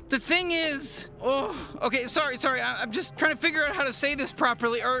alive. The thing is, okay, sorry, I'm just trying to figure out how to say this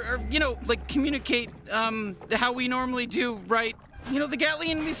properly, or like communicate, how we normally do, right? The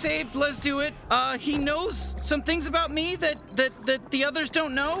Gatlian we saved, let's do it. He knows some things about me that the others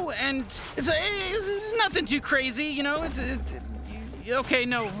don't know, and it's nothing too crazy, okay,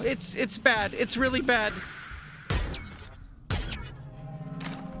 no, it's bad, it's really bad.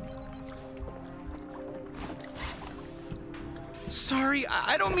 Sorry,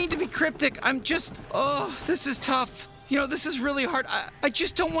 I don't mean to be cryptic. I'm just, this is tough. This is really hard. I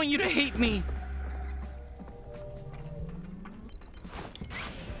just don't want you to hate me.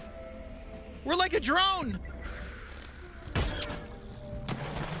 We're like a drone.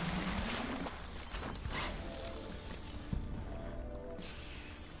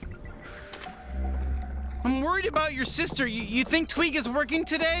 I'm worried about your sister. You think Tweak is working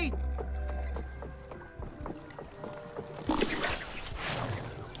today?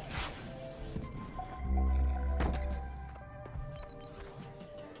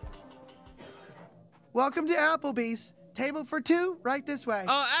 Welcome to Applebee's. Table for two, right this way.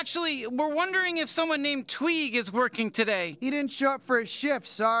 Actually, we're wondering if someone named Tweak is working today. He didn't show up for his shift,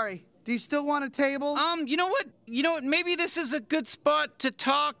 sorry. Do you still want a table? You know what? Maybe this is a good spot to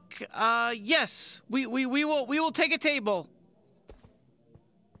talk. Yes, we will take a table.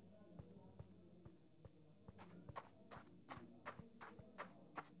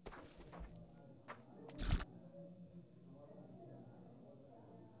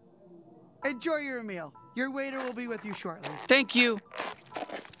 Enjoy your meal. Your waiter will be with you shortly. Thank you.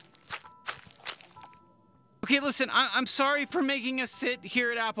 Okay, listen, I'm sorry for making us sit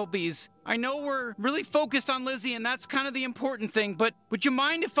here at Applebee's. I know we're really focused on Lizzie, and that's kind of the important thing, but would you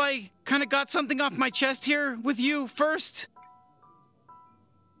mind if I kind of got something off my chest here with you first?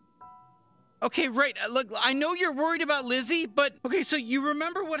 Okay, right. Look, I know you're worried about Lizzie, but okay, so you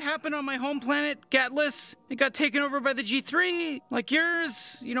remember what happened on my home planet, Gatlas? It got taken over by the G3, like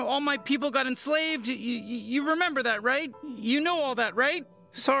yours. You know, all my people got enslaved. You remember that, right? You know all that, right?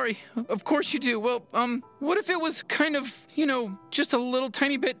 Sorry, of course you do. Well, what if it was kind of, you know, just a little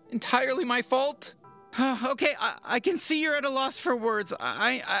tiny bit entirely my fault? Okay, I can see you're at a loss for words.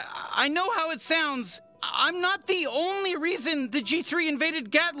 I know how it sounds. I'm not the only reason the G3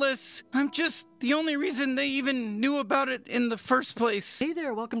 invaded Gatlas. I'm just the only reason they even knew about it in the first place. Hey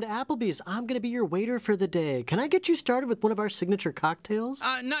there, welcome to Applebee's. I'm gonna be your waiter for the day. Can I get you started with one of our signature cocktails?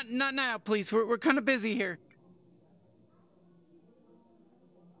 Not now, please. We're kind of busy here.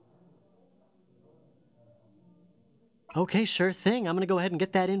 Okay, sure thing. I'm gonna go ahead and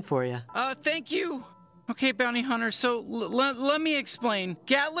get that in for you. Thank you. Okay, Bounty Hunter, so let me explain.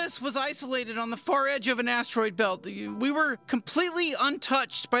 Gatlas was isolated on the far edge of an asteroid belt. We were completely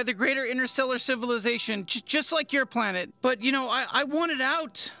untouched by the greater interstellar civilization, just like your planet. But, you know, I wanted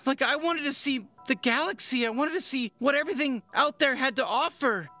out. Like, I wanted to see the galaxy. I wanted to see what everything out there had to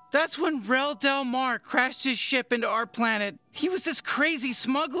offer. That's when Rel Del Mar crashed his ship into our planet. He was this crazy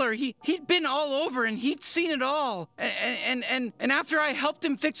smuggler. He'd been all over and he'd seen it all. And after I helped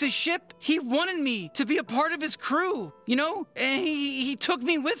him fix his ship, he wanted me to be a part of his crew, you know? And he took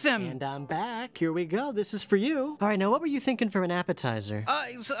me with him. And I'm back. Here we go. This is for you. All right, now what were you thinking for an appetizer?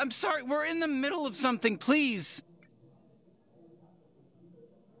 I'm sorry. We're in the middle of something. Please.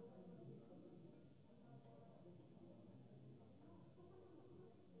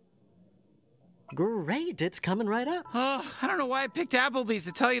 Great, it's coming right up. Oh, I don't know why I picked Applebee's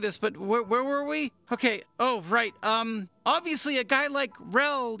to tell you this, but where were we? Okay, oh, right. Obviously a guy like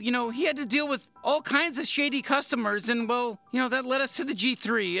Rel, you know, he had to deal with all kinds of shady customers, and well, you know, that led us to the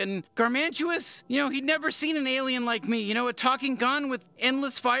G3. And Garmantuous, you know, he'd never seen an alien like me, you know, a talking gun with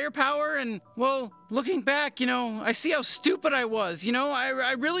endless firepower, and well, looking back, you know, I see how stupid I was, you know,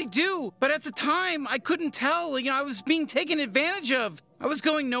 I really do. But at the time, I couldn't tell, you know, I was being taken advantage of. I was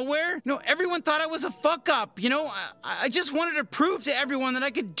going nowhere. You know, everyone thought I was a fuck up, you know? I just wanted to prove to everyone that I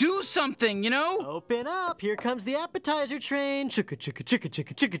could do something, you know? Open up. Here comes the appetizer train. Chicka, chicka, chicka,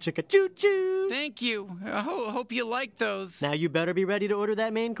 chicka, chicka, chicka, choo-choo. Thank you. I hope you like those. Now you better be ready to order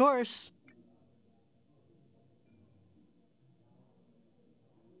that main course.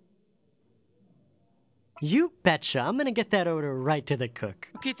 You betcha. I'm gonna get that order right to the cook.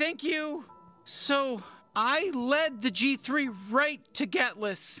 Okay, thank you. So, I led the G3 right to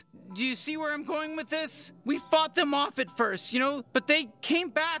Gatlas. Do you see where I'm going with this? We fought them off at first, you know, but they came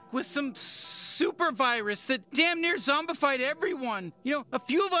back with some super virus that damn near zombified everyone. You know, a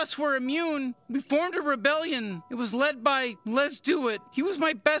few of us were immune. We formed a rebellion. It was led by Let's Do It. He was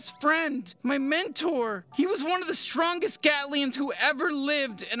my best friend, my mentor. He was one of the strongest Gatlians who ever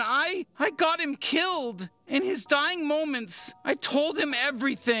lived, and I got him killed. In his dying moments, I told him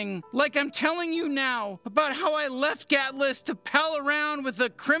everything, like I'm telling you now, about how I left Gatlas to pal around with a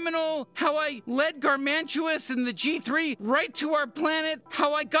criminal, how I led Garmantuous and the G3 right to our planet,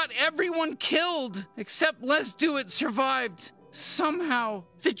 how I got everyone killed, except Let's Do It survived. Somehow,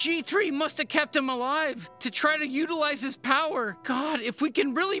 the G3 must have kept him alive to try to utilize his power. God, if we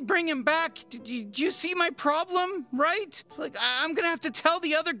can really bring him back, do you see my problem, right? Like, I'm gonna have to tell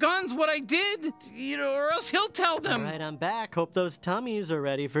the other guns what I did, you know, or else he'll tell them. All right, I'm back. Hope those tummies are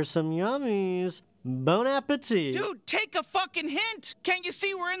ready for some yummies. Bon appetit. Dude, take a fucking hint. Can't you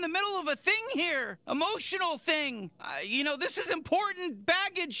see we're in the middle of a thing here? Emotional thing. You know, this is important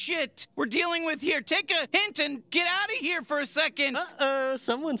baggage shit we're dealing with here. Take a hint and get out of here for a second. Uh-oh,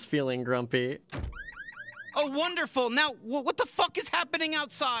 someone's feeling grumpy. Oh, wonderful. Now, what the fuck is happening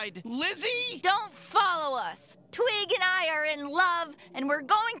outside? Lizzie? Don't follow us. Twig and I are in love, and we're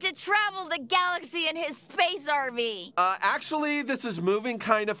going to travel the galaxy in his space RV. Actually, this is moving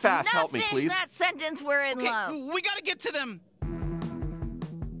kind of fast. Now Help me, finish please. that sentence. We're in love. We gotta get to them.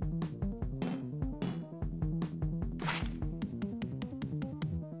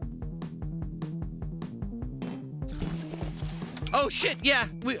 Oh shit, yeah,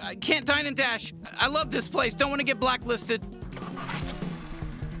 I can't dine and dash. I love this place, don't want to get blacklisted.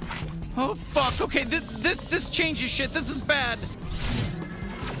 Oh fuck, okay, this changes shit, this is bad.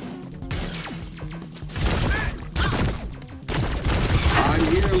 I'm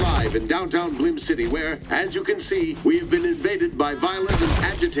here We're live in downtown Blim City where, as you can see, we have been invaded by violent and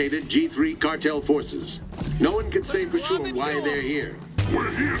agitated G3 cartel forces. No one can say for sure why they're here. We're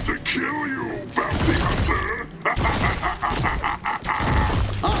here to kill you, bounty hunter!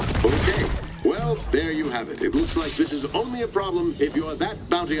 Okay. Well, there you have it. It looks like this is only a problem if you're that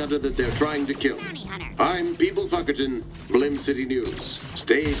bounty hunter that they're trying to kill. I'm People Fuckerton, Blim City News.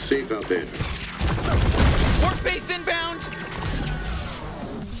 Stay safe out there. Work base inbound!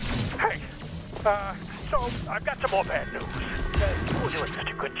 Hey, so I've got some more bad news. You were doing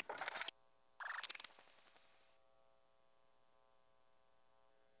such a good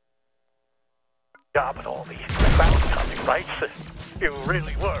job with all these bounty hunting, right? You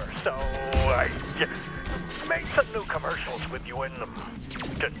really were, so I made some new commercials with you in them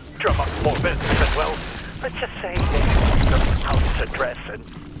to drum up more business, and well, let's just say they want the house address,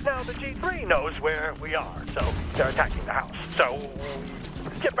 and now the G3 knows where we are, so they're attacking the house. So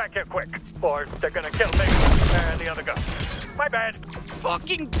get back here quick, or they're gonna kill me and the other guy. My bad.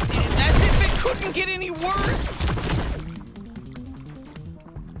 Fucking, as if it couldn't get any worse!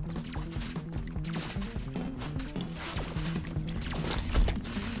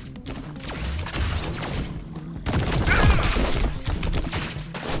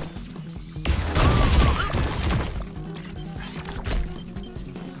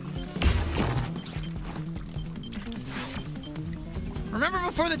 Remember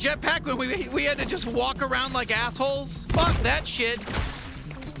before the jetpack when we had to just walk around like assholes? Fuck that shit.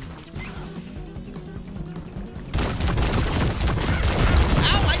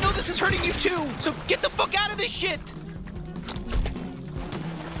 Ow, I know this is hurting you too, so get the fuck out of this shit!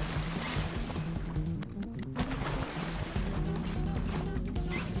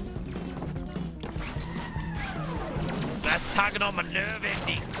 That's tugging on my nerve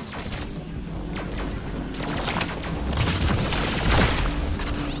endings.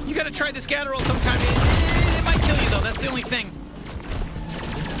 You gotta try this Gatterall sometime. It might kill you though, that's the only thing.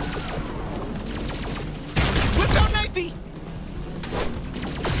 Whip out knifey!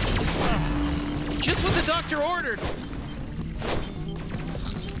 Just what the doctor ordered.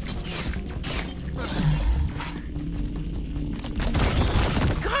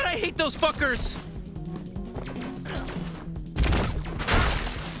 God, I hate those fuckers!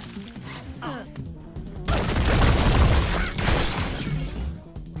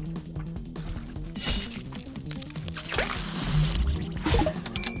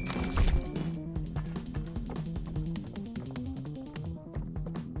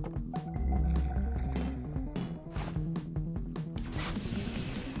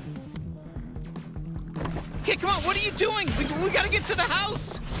 Okay, come on, what are you doing? We gotta get to the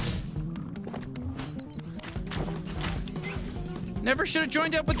house! Never should have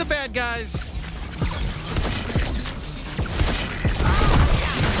joined up with the bad guys.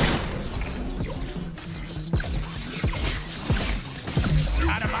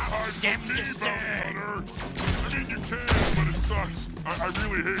 Out of my heart, damn this I mean, you can, but it sucks. I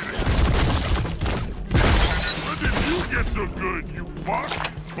really hate it. When did you get so good, you fuck?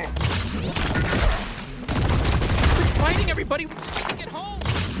 Quit fighting everybody! Get home!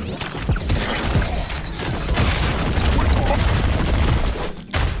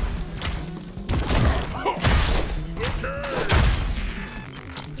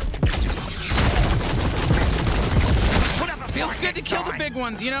 Feels good to kill the big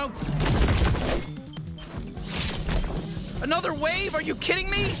ones, you know? Another wave? Are you kidding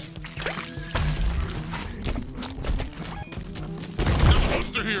me?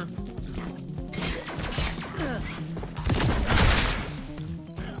 Monster here.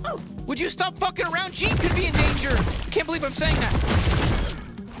 Would you stop fucking around? Gene could be in danger. Can't believe I'm saying that.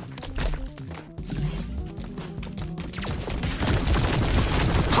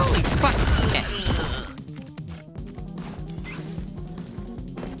 Holy fuck.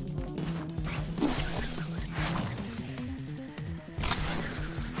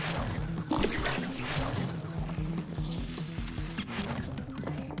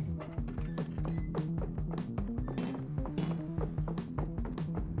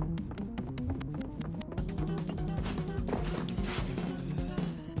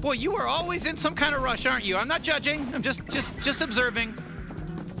 Boy, you are always in some kind of rush, aren't you? I'm not judging. I'm just observing.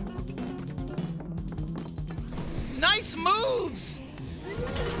 Nice moves!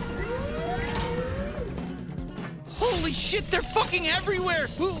 Holy shit, they're fucking everywhere!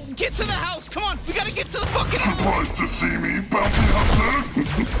 Get to the house, come on! We gotta get to the fucking house! Surprised to see me, bounty hunter?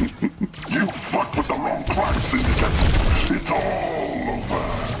 You fucked with the wrong crime syndicate. It's all over.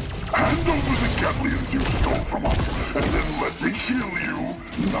 Hand over the Gatlians you stole from us, and then let me heal you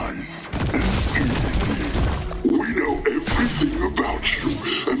nice and easy. We know everything about you.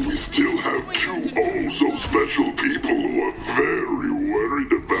 and we still have two oh-so-special people who are very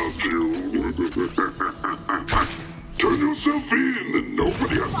worried about you. Turn yourself in, and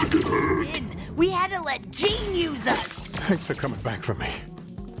nobody has to get hurt. We had to let Gene use us. Thanks for coming back for me.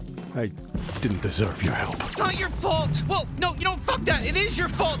 I didn't deserve your help. It's not your fault. Well, no, you know, fuck that. It is your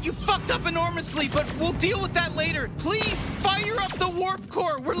fault. You fucked up enormously, but we'll deal with that later. Please, fire up the warp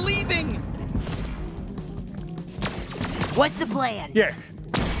core. We're leaving. What's the plan? Yeah,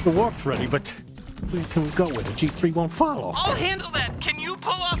 the warp's ready, but where can we go where the G3 won't follow? I'll handle that. Can you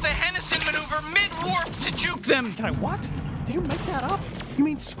pull off the Hennison maneuver mid-warp to juke them? Can I what? Did you make that up? You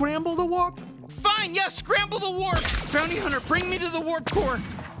mean scramble the warp? Fine, yes, scramble the warp. Bounty Hunter, bring me to the warp core.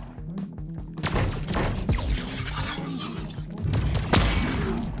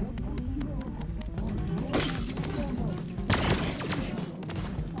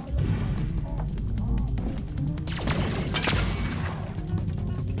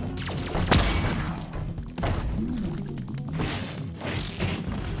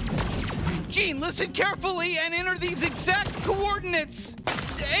 Gene, listen carefully and enter these exact coordinates.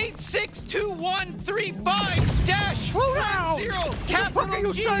 862135-10,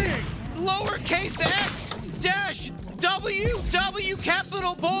 capital G, lowercase x, dash W,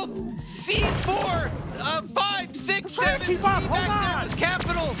 capital both, C4, 5, 6, 7, C back there was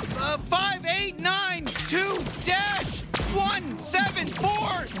capital, 5892, dash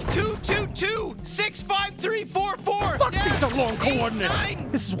 174-222-65344. Fuck, these are long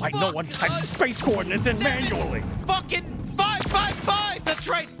coordinates. This is why no one types space coordinates in manually. Fucking 555. That's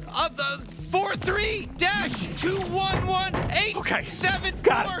right. Of the 43-2118. Okay. 74.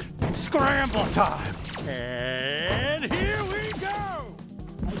 Got it. Scramble time. And here we go.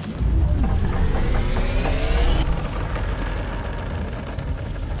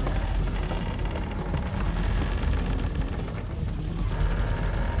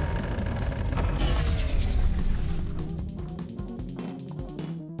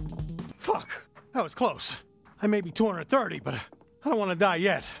 Fuck, that was close. I may be 230, but I don't want to die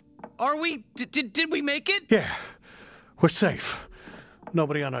yet. Are we? Did we make it? Yeah, we're safe.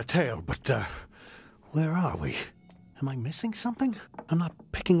 Nobody on our tail, but, where are we? Am I missing something? I'm not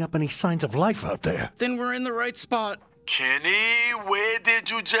picking up any signs of life out there. Then we're in the right spot. Kenny, where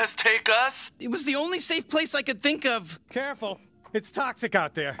did you just take us? It was the only safe place I could think of. Careful. It's toxic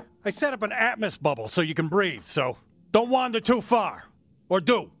out there. I set up an atmos bubble so you can breathe, so don't wander too far. Or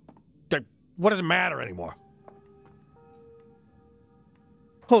do. What does it matter anymore?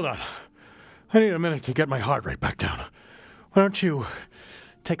 Hold on. I need a minute to get my heart rate back down. Why don't you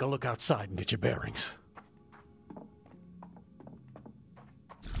take a look outside and get your bearings?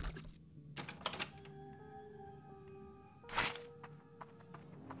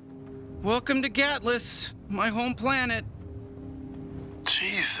 Welcome to Gatlas, my home planet.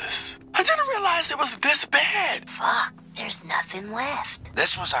 Jesus. I didn't realize it was this bad. Fuck, there's nothing left.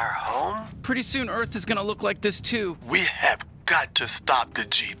 This was our home? Pretty soon Earth is gonna look like this too. We have got to stop the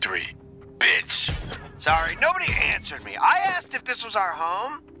G3. Bitch. Sorry, nobody answered me. I asked if this was our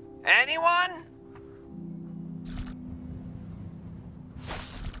home. Anyone?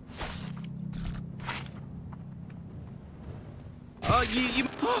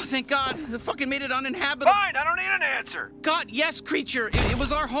 Oh, thank God. They fucking made it uninhabitable. Fine, I don't need an answer. God, yes, creature. It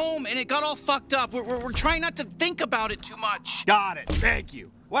was our home, and it got all fucked up. We're trying not to think about it too much. Got it, thank you.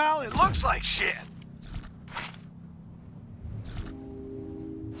 Well, it looks like shit.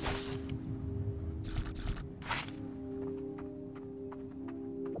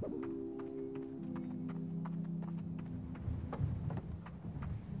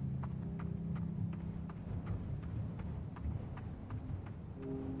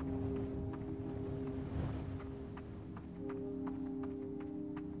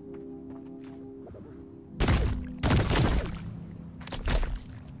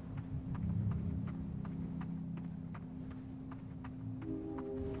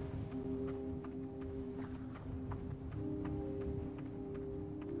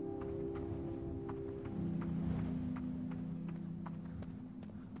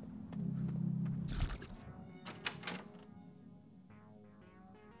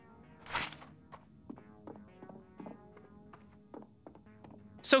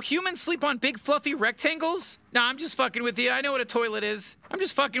 So humans sleep on big fluffy rectangles? Nah, I'm just fucking with you. I know what a toilet is. I'm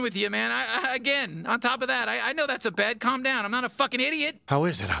just fucking with you, man. Again, on top of that, I know that's a bed. Calm down. I'm not a fucking idiot. How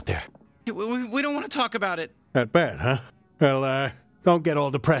is it out there? We don't want to talk about it. That bad, huh? Well, don't get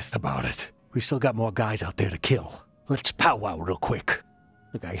all depressed about it. We still got more guys out there to kill. Let's powwow real quick.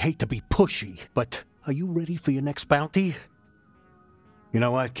 Look, I hate to be pushy, but are you ready for your next bounty? You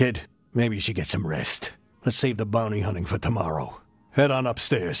know what, kid? Maybe you should get some rest. Let's save the bounty hunting for tomorrow. Head on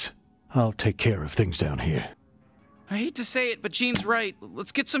upstairs. I'll take care of things down here. I hate to say it, but Jean's right.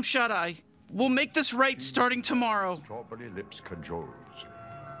 Let's get some shut-eye. We'll make this right starting tomorrow. Strawberry lips cajoles.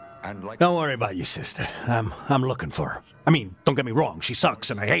 And like Don't worry about your sister. I'm looking for her. I mean, don't get me wrong, she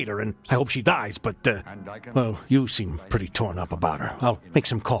sucks and I hate her and I hope she dies, but, well, you seem pretty torn up about her. I'll make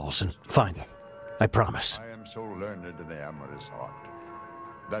some calls and find her. I promise. I am so learned in the amorous art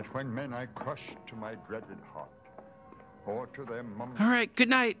that when men I crush to my dreaded heart, or to their mum. All right, good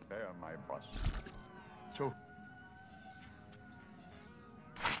night. Bear my bust. So.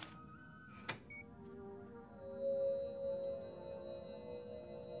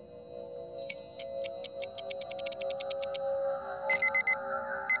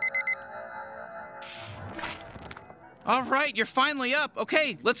 All right, you're finally up.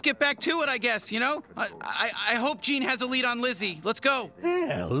 Okay, let's get back to it, I guess, you know? I hope Jean has a lead on Lizzie. Let's go.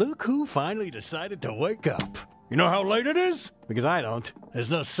 Yeah, look who finally decided to wake up. You know how late it is? Because I don't. There's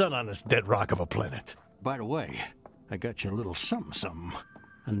no sun on this dead rock of a planet. By the way, I got you a little something.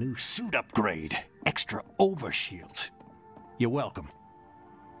 A new suit upgrade. Extra overshield. You're welcome.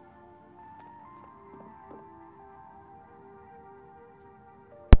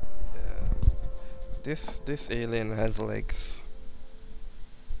 This alien has legs.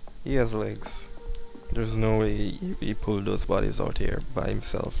 He has legs. There's no way he pulled those bodies out here by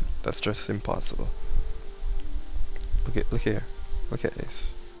himself. That's just impossible. Look here. Look at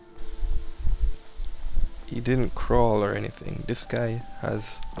this. He didn't crawl or anything. This guy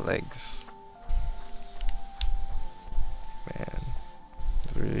has legs. Man,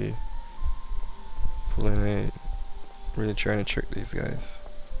 he's really pulling it. Really trying to trick these guys.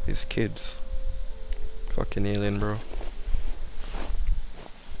 These kids. Fucking alien, bro.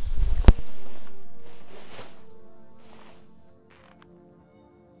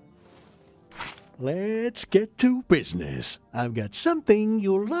 Let's get to business. I've got something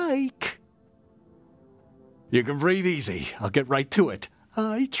you'll like. You can breathe easy. I'll get right to it.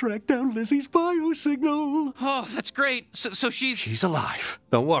 I tracked down Lizzie's biosignal. Oh, that's great. So she's... She's alive.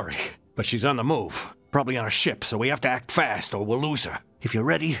 Don't worry. But she's on the move. Probably on a ship, so we have to act fast or we'll lose her. If you're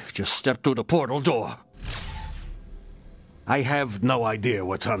ready, just step through the portal door. I have no idea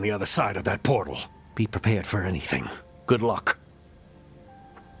what's on the other side of that portal. Be prepared for anything. Good luck.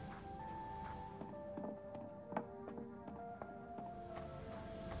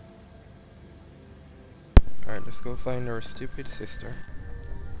 Alright, let's go find our stupid sister.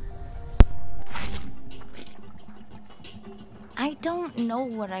 I don't know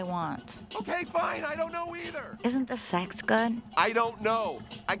what I want. Okay, fine, I don't know either. Isn't the sex good? I don't know.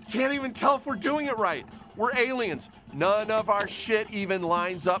 I can't even tell if we're doing it right. We're aliens. None of our shit even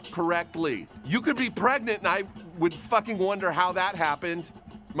lines up correctly. You could be pregnant and I would fucking wonder how that happened.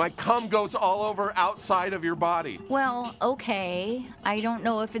 My cum goes all over outside of your body. Well, okay. I don't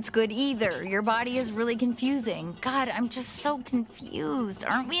know if it's good either. Your body is really confusing. God, I'm just so confused.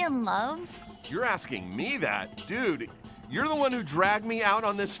 Aren't we in love? You're asking me that? Dude, you're the one who dragged me out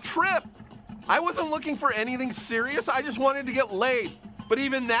on this trip. I wasn't looking for anything serious. I just wanted to get laid. But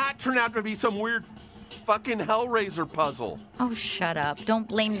even that turned out to be some weird fucking Hellraiser puzzle. Oh, shut up. Don't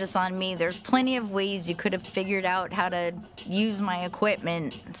blame this on me. There's plenty of ways you could have figured out how to use my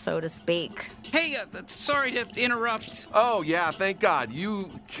equipment, so to speak. Hey, sorry to interrupt. Oh, yeah, thank God.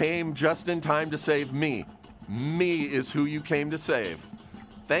 You came just in time to save me. Me is who you came to save.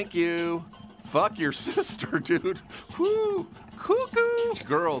 Thank you. Fuck your sister, dude. Whoo! Cuckoo!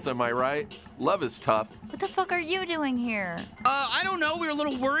 Girls, am I right? Love is tough. What the fuck are you doing here? I don't know. We were a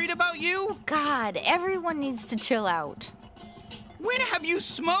little worried about you. God, everyone needs to chill out. When have you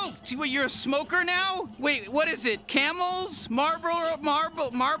smoked? What, you're a smoker now? Wait, what is it? Camels? Marlboros?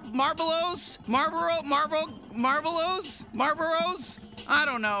 Marlboros? I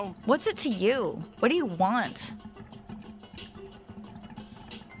don't know. What's it to you? What do you want?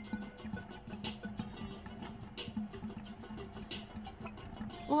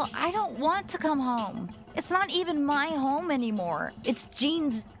 Well, I don't want to come home. It's not even my home anymore. It's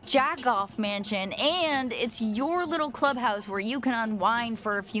Jean's jack-off mansion, and it's your little clubhouse where you can unwind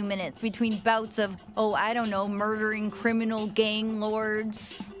for a few minutes between bouts of, oh, I don't know, murdering criminal gang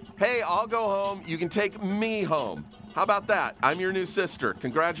lords. Hey, I'll go home. You can take me home. How about that? I'm your new sister.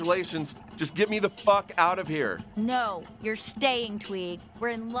 Congratulations. Just get me the fuck out of here. No, you're staying, Tweeg. We're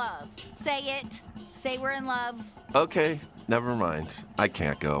in love. Say it. Say we're in love. Okay, never mind. I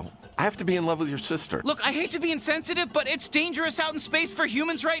can't go. I have to be in love with your sister. Look, I hate to be insensitive, but it's dangerous out in space for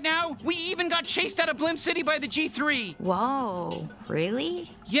humans right now. We even got chased out of Blimp City by the G3. Whoa, really?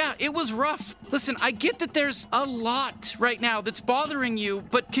 Yeah, it was rough. Listen, I get that there's a lot right now that's bothering you,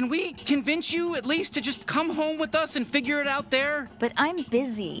 but can we convince you at least to just come home with us and figure it out there? But I'm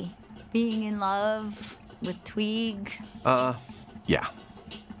busy being in love with Tweeg. Yeah.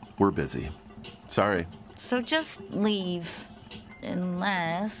 We're busy. Sorry. So just leave.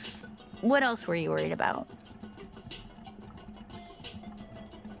 Unless... What else were you worried about?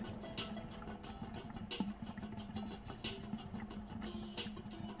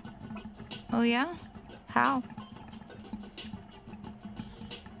 Oh yeah? How?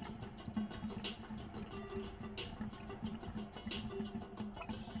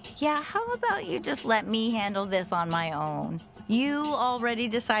 Yeah, how about you just let me handle this on my own? You already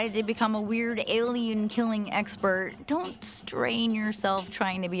decided to become a weird alien killing expert. Don't strain yourself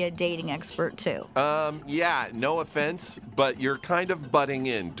trying to be a dating expert too. Yeah, no offense, but you're kind of butting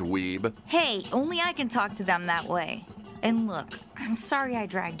in, dweeb. Hey, only I can talk to them that way. And look, I'm sorry I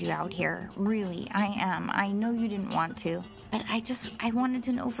dragged you out here. Really, I am. I know you didn't want to. But I wanted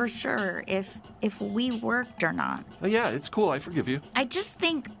to know for sure if we worked or not. Oh yeah, it's cool, I forgive you. I just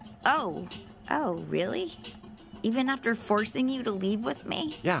think, oh, really? Even after forcing you to leave with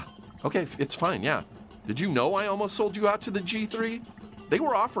me? Yeah, okay, it's fine, yeah. Did you know I almost sold you out to the G3? They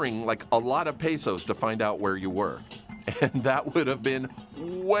were offering like a lot of pesos to find out where you were. And that would have been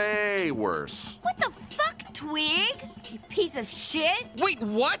way worse. What the fuck, Tweeg? You piece of shit? Wait,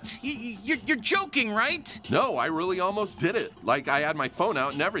 what? You're joking, right? No, I really almost did it. Like, I had my phone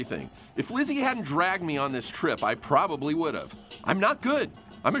out and everything. If Lizzie hadn't dragged me on this trip, I probably would have. I'm not good.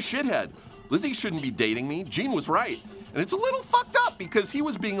 I'm a shithead. Lizzie shouldn't be dating me. Gene was right. And it's a little fucked up because he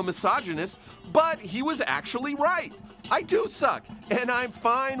was being a misogynist, but he was actually right. I do suck, and I'm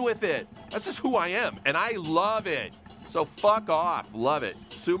fine with it. That's just who I am, and I love it. So fuck off. Love it.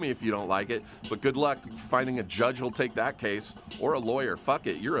 Sue me if you don't like it, but good luck finding a judge who'll take that case, or a lawyer. Fuck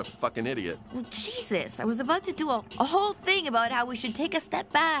it. You're a fucking idiot. Well, Jesus, I was about to do a whole thing about how we should take a step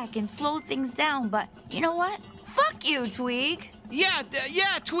back and slow things down, but you know what? Fuck you, Tweeg. Yeah,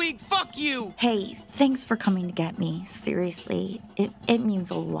 Tweeg, fuck you. Hey, thanks for coming to get me. Seriously, it means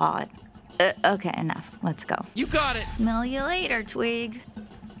a lot. Okay, enough. Let's go. You got it. Smell you later, Tweeg.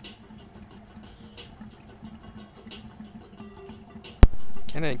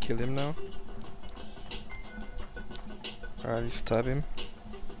 Can I kill him now? Or at least stab him?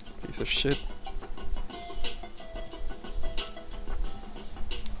 Piece of shit.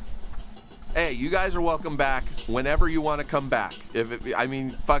 Hey, you guys are welcome back whenever you want to come back.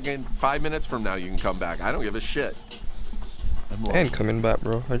 Fucking 5 minutes from now you can come back. I don't give a shit. I ain't coming back,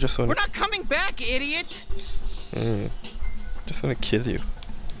 bro. I just wanna... We're not coming back, idiot! Just wanna kill you.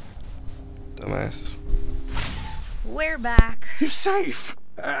 Dumbass. We're back. You're safe.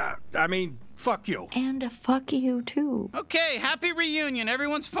 Fuck you. And fuck you, too. Okay, happy reunion.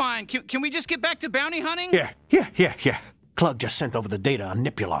 Everyone's fine. Can we just get back to bounty hunting? Yeah. Clug just sent over the data on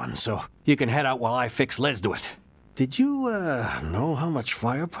Nipulon, so you can head out while I fix Lesduit. Did you, know how much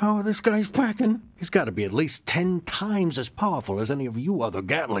firepower this guy's packing? He's gotta be at least 10 times as powerful as any of you other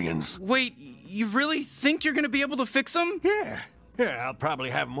Gatlians. Wait, you really think you're gonna be able to fix him? Yeah, I'll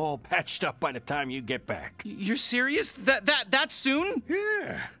probably have them all patched up by the time you get back. You're serious? That soon?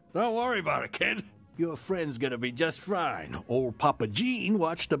 Yeah, don't worry about it, kid. Your friend's gonna be just fine. Old Papa Gene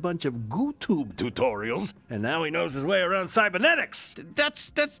watched a bunch of GooTube tutorials, and now he knows his way around cybernetics.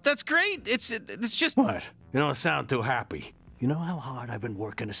 That's great. It's just... What? You don't sound too happy. You know how hard I've been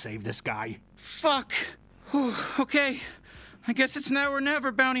working to save this guy? Fuck. Whew, okay. I guess it's now or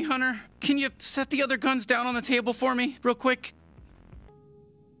never, bounty hunter. Can you set the other guns down on the table for me, real quick?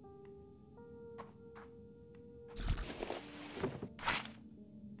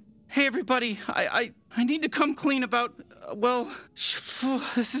 Hey, everybody. I need to come clean about,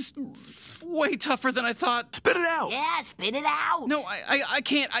 this is way tougher than I thought. Spit it out. Yeah, spit it out. No, I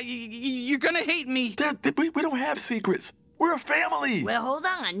can't. You're gonna hate me. We don't have secrets. We're a family. Well, hold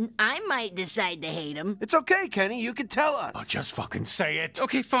on. I might decide to hate him. It's okay, Kenny. You can tell us. Oh, just fucking say it.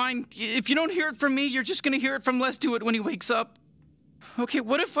 Okay, fine. If you don't hear it from me, you're just gonna hear it from Lesduit when he wakes up. Okay,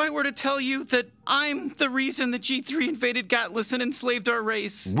 what if I were to tell you that I'm the reason the G3 invaded Gatlas and enslaved our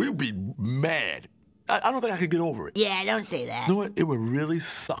race? We'd be mad. I don't think I could get over it. Yeah, don't say that. You know what? It would really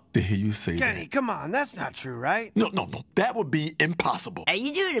suck to hear you say that. Kenny, come on. That's not true, right? No. That would be impossible. Are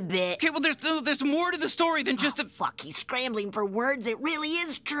you doing a bit? Okay, well, there's more to the story than just Fuck, he's scrambling for words. It really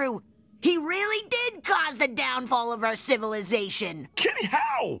is true. He really did cause the downfall of our civilization. Kenny,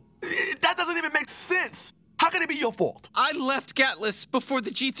 how? That doesn't even make sense. How can it be your fault? I left Gatlas before the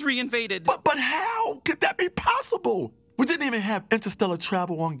G3 invaded. But how could that be possible? We didn't even have interstellar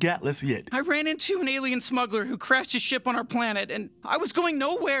travel on Gatlas yet. I ran into an alien smuggler who crashed his ship on our planet, and I was going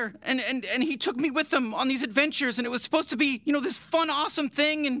nowhere. And he took me with him on these adventures, and it was supposed to be, this fun, awesome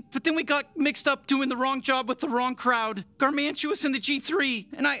thing. But then we got mixed up doing the wrong job with the wrong crowd. Garmantuous and the G3,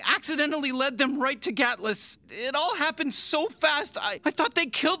 and I accidentally led them right to Gatlas. It all happened so fast. I thought they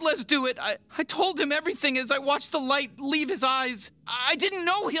killed Let's Do It. I told him everything as I watched the light leave his eyes. I didn't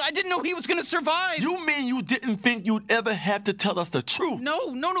know he was gonna survive. You mean you didn't think you'd ever have to tell us the truth?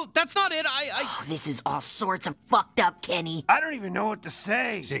 No, that's not it. Oh, this is all sorts of fucked up, Kenny. I don't even know what to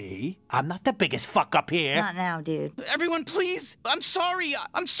say. See? I'm not the biggest fuck up here. Not now, dude. Everyone, please. I'm sorry.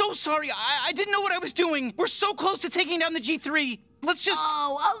 I'm so sorry. I didn't know what I was doing. We're so close to taking down the G3. Let's just...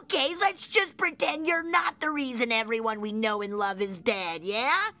 Oh, okay, let's just pretend you're not the reason everyone we know and love is dead,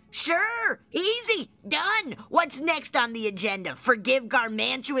 yeah? Sure, easy, done. What's next on the agenda? Forgive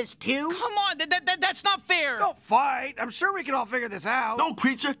Garmantuous too? Come on, that's not fair. Don't fight. I'm sure we can all figure this out. No,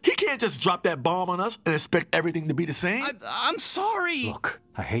 Creature, he can't just drop that bomb on us and expect everything to be the same. I'm sorry. Look,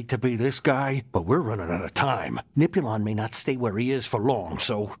 I hate to be this guy, but we're running out of time. Nipulon may not stay where he is for long,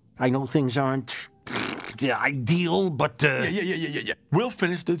 so I know things aren't... ideal, but Yeah. We'll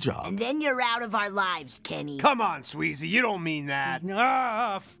finish the job. And then you're out of our lives, Kenny. Come on, Sweezy, you don't mean that.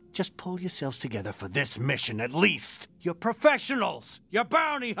 Just pull yourselves together for this mission, at least. You're professionals. You're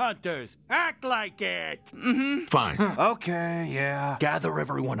bounty hunters. Act like it. Mm-hmm. Fine. Okay, yeah. Gather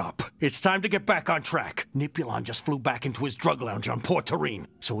everyone up. It's time to get back on track. Nipulon just flew back into his drug lounge on Port Terine,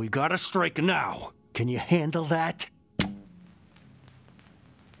 so we gotta strike now. Can you handle that?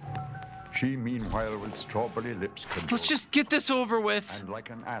 She, meanwhile, with strawberry lips controlled. Let's just get this over with. And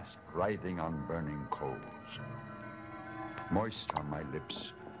like an asp writhing on burning coals. Moist are my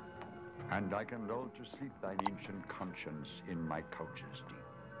lips, and I can lull to sleep thine ancient conscience in my couches deep.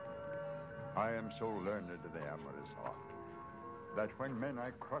 I am so learned the amorous art, that when men I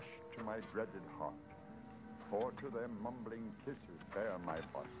crush to my dreaded heart, or to their mumbling kisses bear my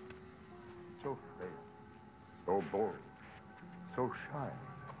body, so frail, so bold, so shy,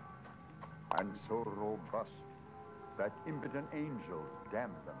 and so robust that impotent angels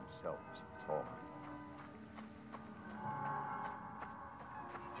damn themselves for me.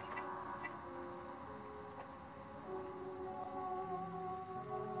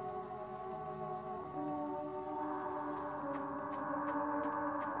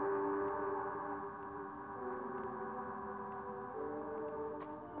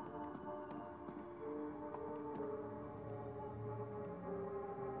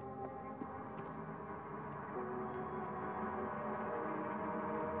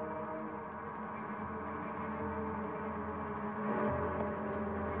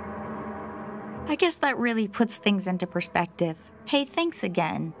 I guess that really puts things into perspective. Hey, thanks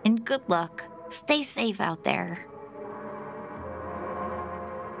again, and good luck. Stay safe out there.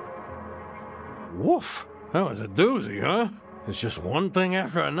 Woof. That was a doozy, huh? It's just one thing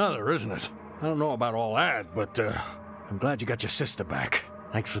after another, isn't it? I don't know about all that, but I'm glad you got your sister back.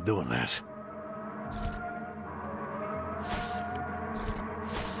 Thanks for doing that.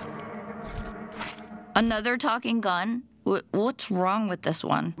 Another talking gun? What's wrong with this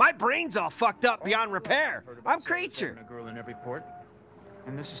one? My brain's all fucked up beyond repair. I'm Creature. A girl in every port,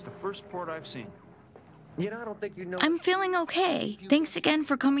 and this is the first port I've seen. You know, I don't think you know. I'm feeling okay. Thanks again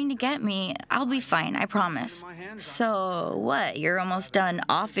for coming to get me. I'll be fine, I promise. So, what? You're almost done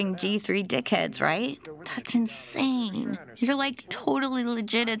offing G3 dickheads, right? That's insane. You're like totally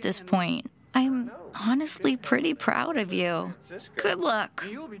legit at this point. I'm honestly pretty proud of you. Good luck.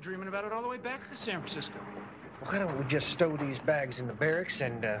 You'll be dreaming about it all the way back to San Francisco. Why don't we just stow these bags in the barracks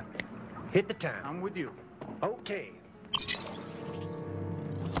and hit the town? I'm with you. Okay.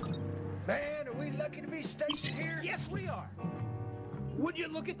 Man, are we lucky to be stationed here? Yes, we are. Would you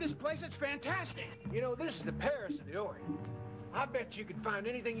look at this place? It's fantastic. You know, this is the Paris of the Orient. I bet you could find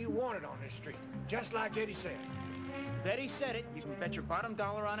anything you wanted on this street, just like Eddie said. If Eddie said it, you can bet your bottom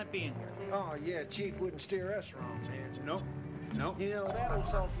dollar on it being here. Oh, yeah, Chief wouldn't steer us wrong, man. Nope. Nope. You know, that old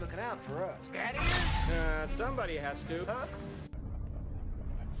salt's looking out for us. Daddy? Somebody has to. Huh?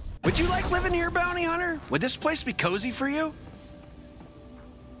 Would you like living here, Bounty Hunter? Would this place be cozy for you?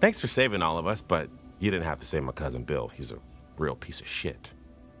 Thanks for saving all of us, but you didn't have to save my cousin Bill. He's a real piece of shit.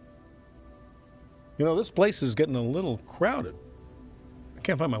 You know, this place is getting a little crowded. I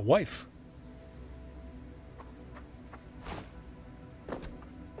can't find my wife.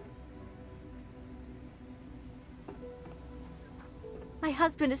 My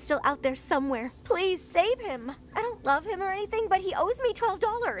husband is still out there somewhere. Please save him. I don't love him or anything, but he owes me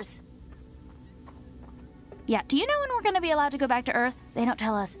 $12. Yeah, do you know when we're gonna be allowed to go back to Earth? They don't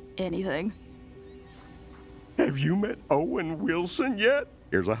tell us anything. Have you met Owen Wilson yet?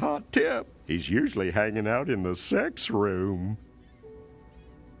 Here's a hot tip. He's usually hanging out in the sex room.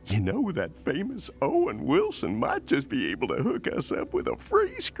 You know, that famous Owen Wilson might just be able to hook us up with a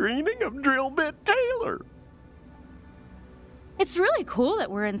free screening of Drillbit Taylor. It's really cool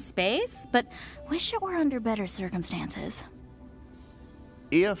that we're in space, but wish it were under better circumstances.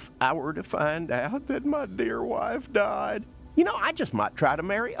 If I were to find out that my dear wife died, you know, I just might try to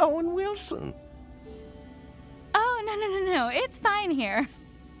marry Owen Wilson. Oh, no, it's fine here.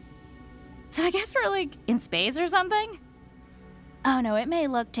 So I guess we're, like, in space or something? Oh no, it may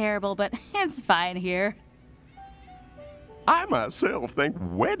look terrible, but it's fine here. I myself think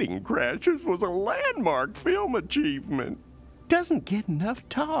Wedding Crashers was a landmark film achievement. Doesn't get enough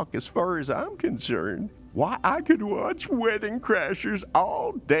talk as far as I'm concerned. Why, I could watch Wedding Crashers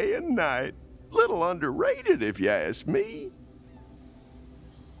all day and night. Little underrated if you ask me.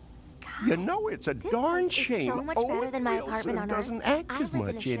 God, you know, it's a darn shame so much better than my apartment on Earth. Doesn't act as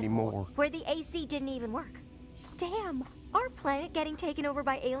much anymore. Where the AC didn't even work. Damn, our planet getting taken over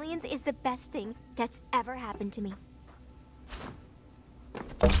by aliens is the best thing that's ever happened to me.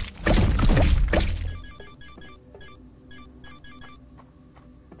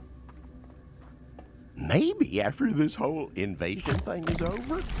 Maybe after this whole invasion thing is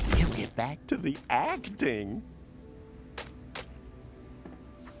over, we'll get back to the acting.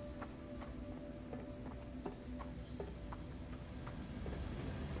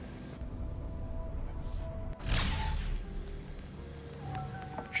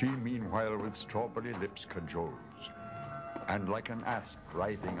 She meanwhile with strawberry lips cajoles, and like an asp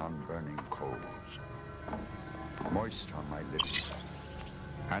writhing on burning coals. Moist are my lips,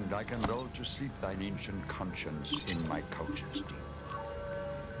 and I can lull to sleep thine ancient conscience in my couches deep.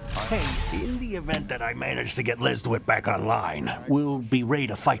 Hey, in the event that I manage to get Lesdwick back online, we'll be ready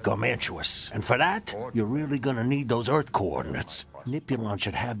to fight Garmantuous. And for that, you're really gonna need those Earth coordinates. Nipulon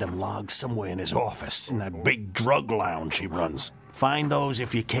should have them logged somewhere in his office, in that big drug lounge he runs. Find those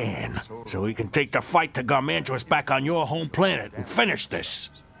if you can, so we can take the fight to Garmantuous back on your home planet and finish this.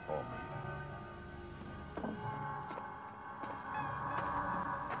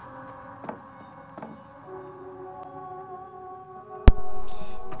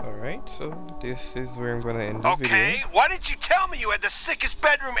 Alright, so this is where I'm gonna end the video. Okay, why didn't you tell me you had the sickest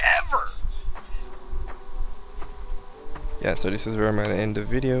bedroom ever? Yeah, so this is where I'm gonna end the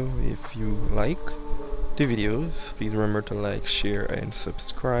video. If you like the videos, please remember to like, share, and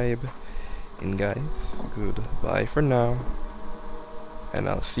subscribe. And guys, goodbye for now, and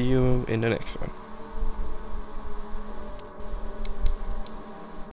I'll see you in the next one.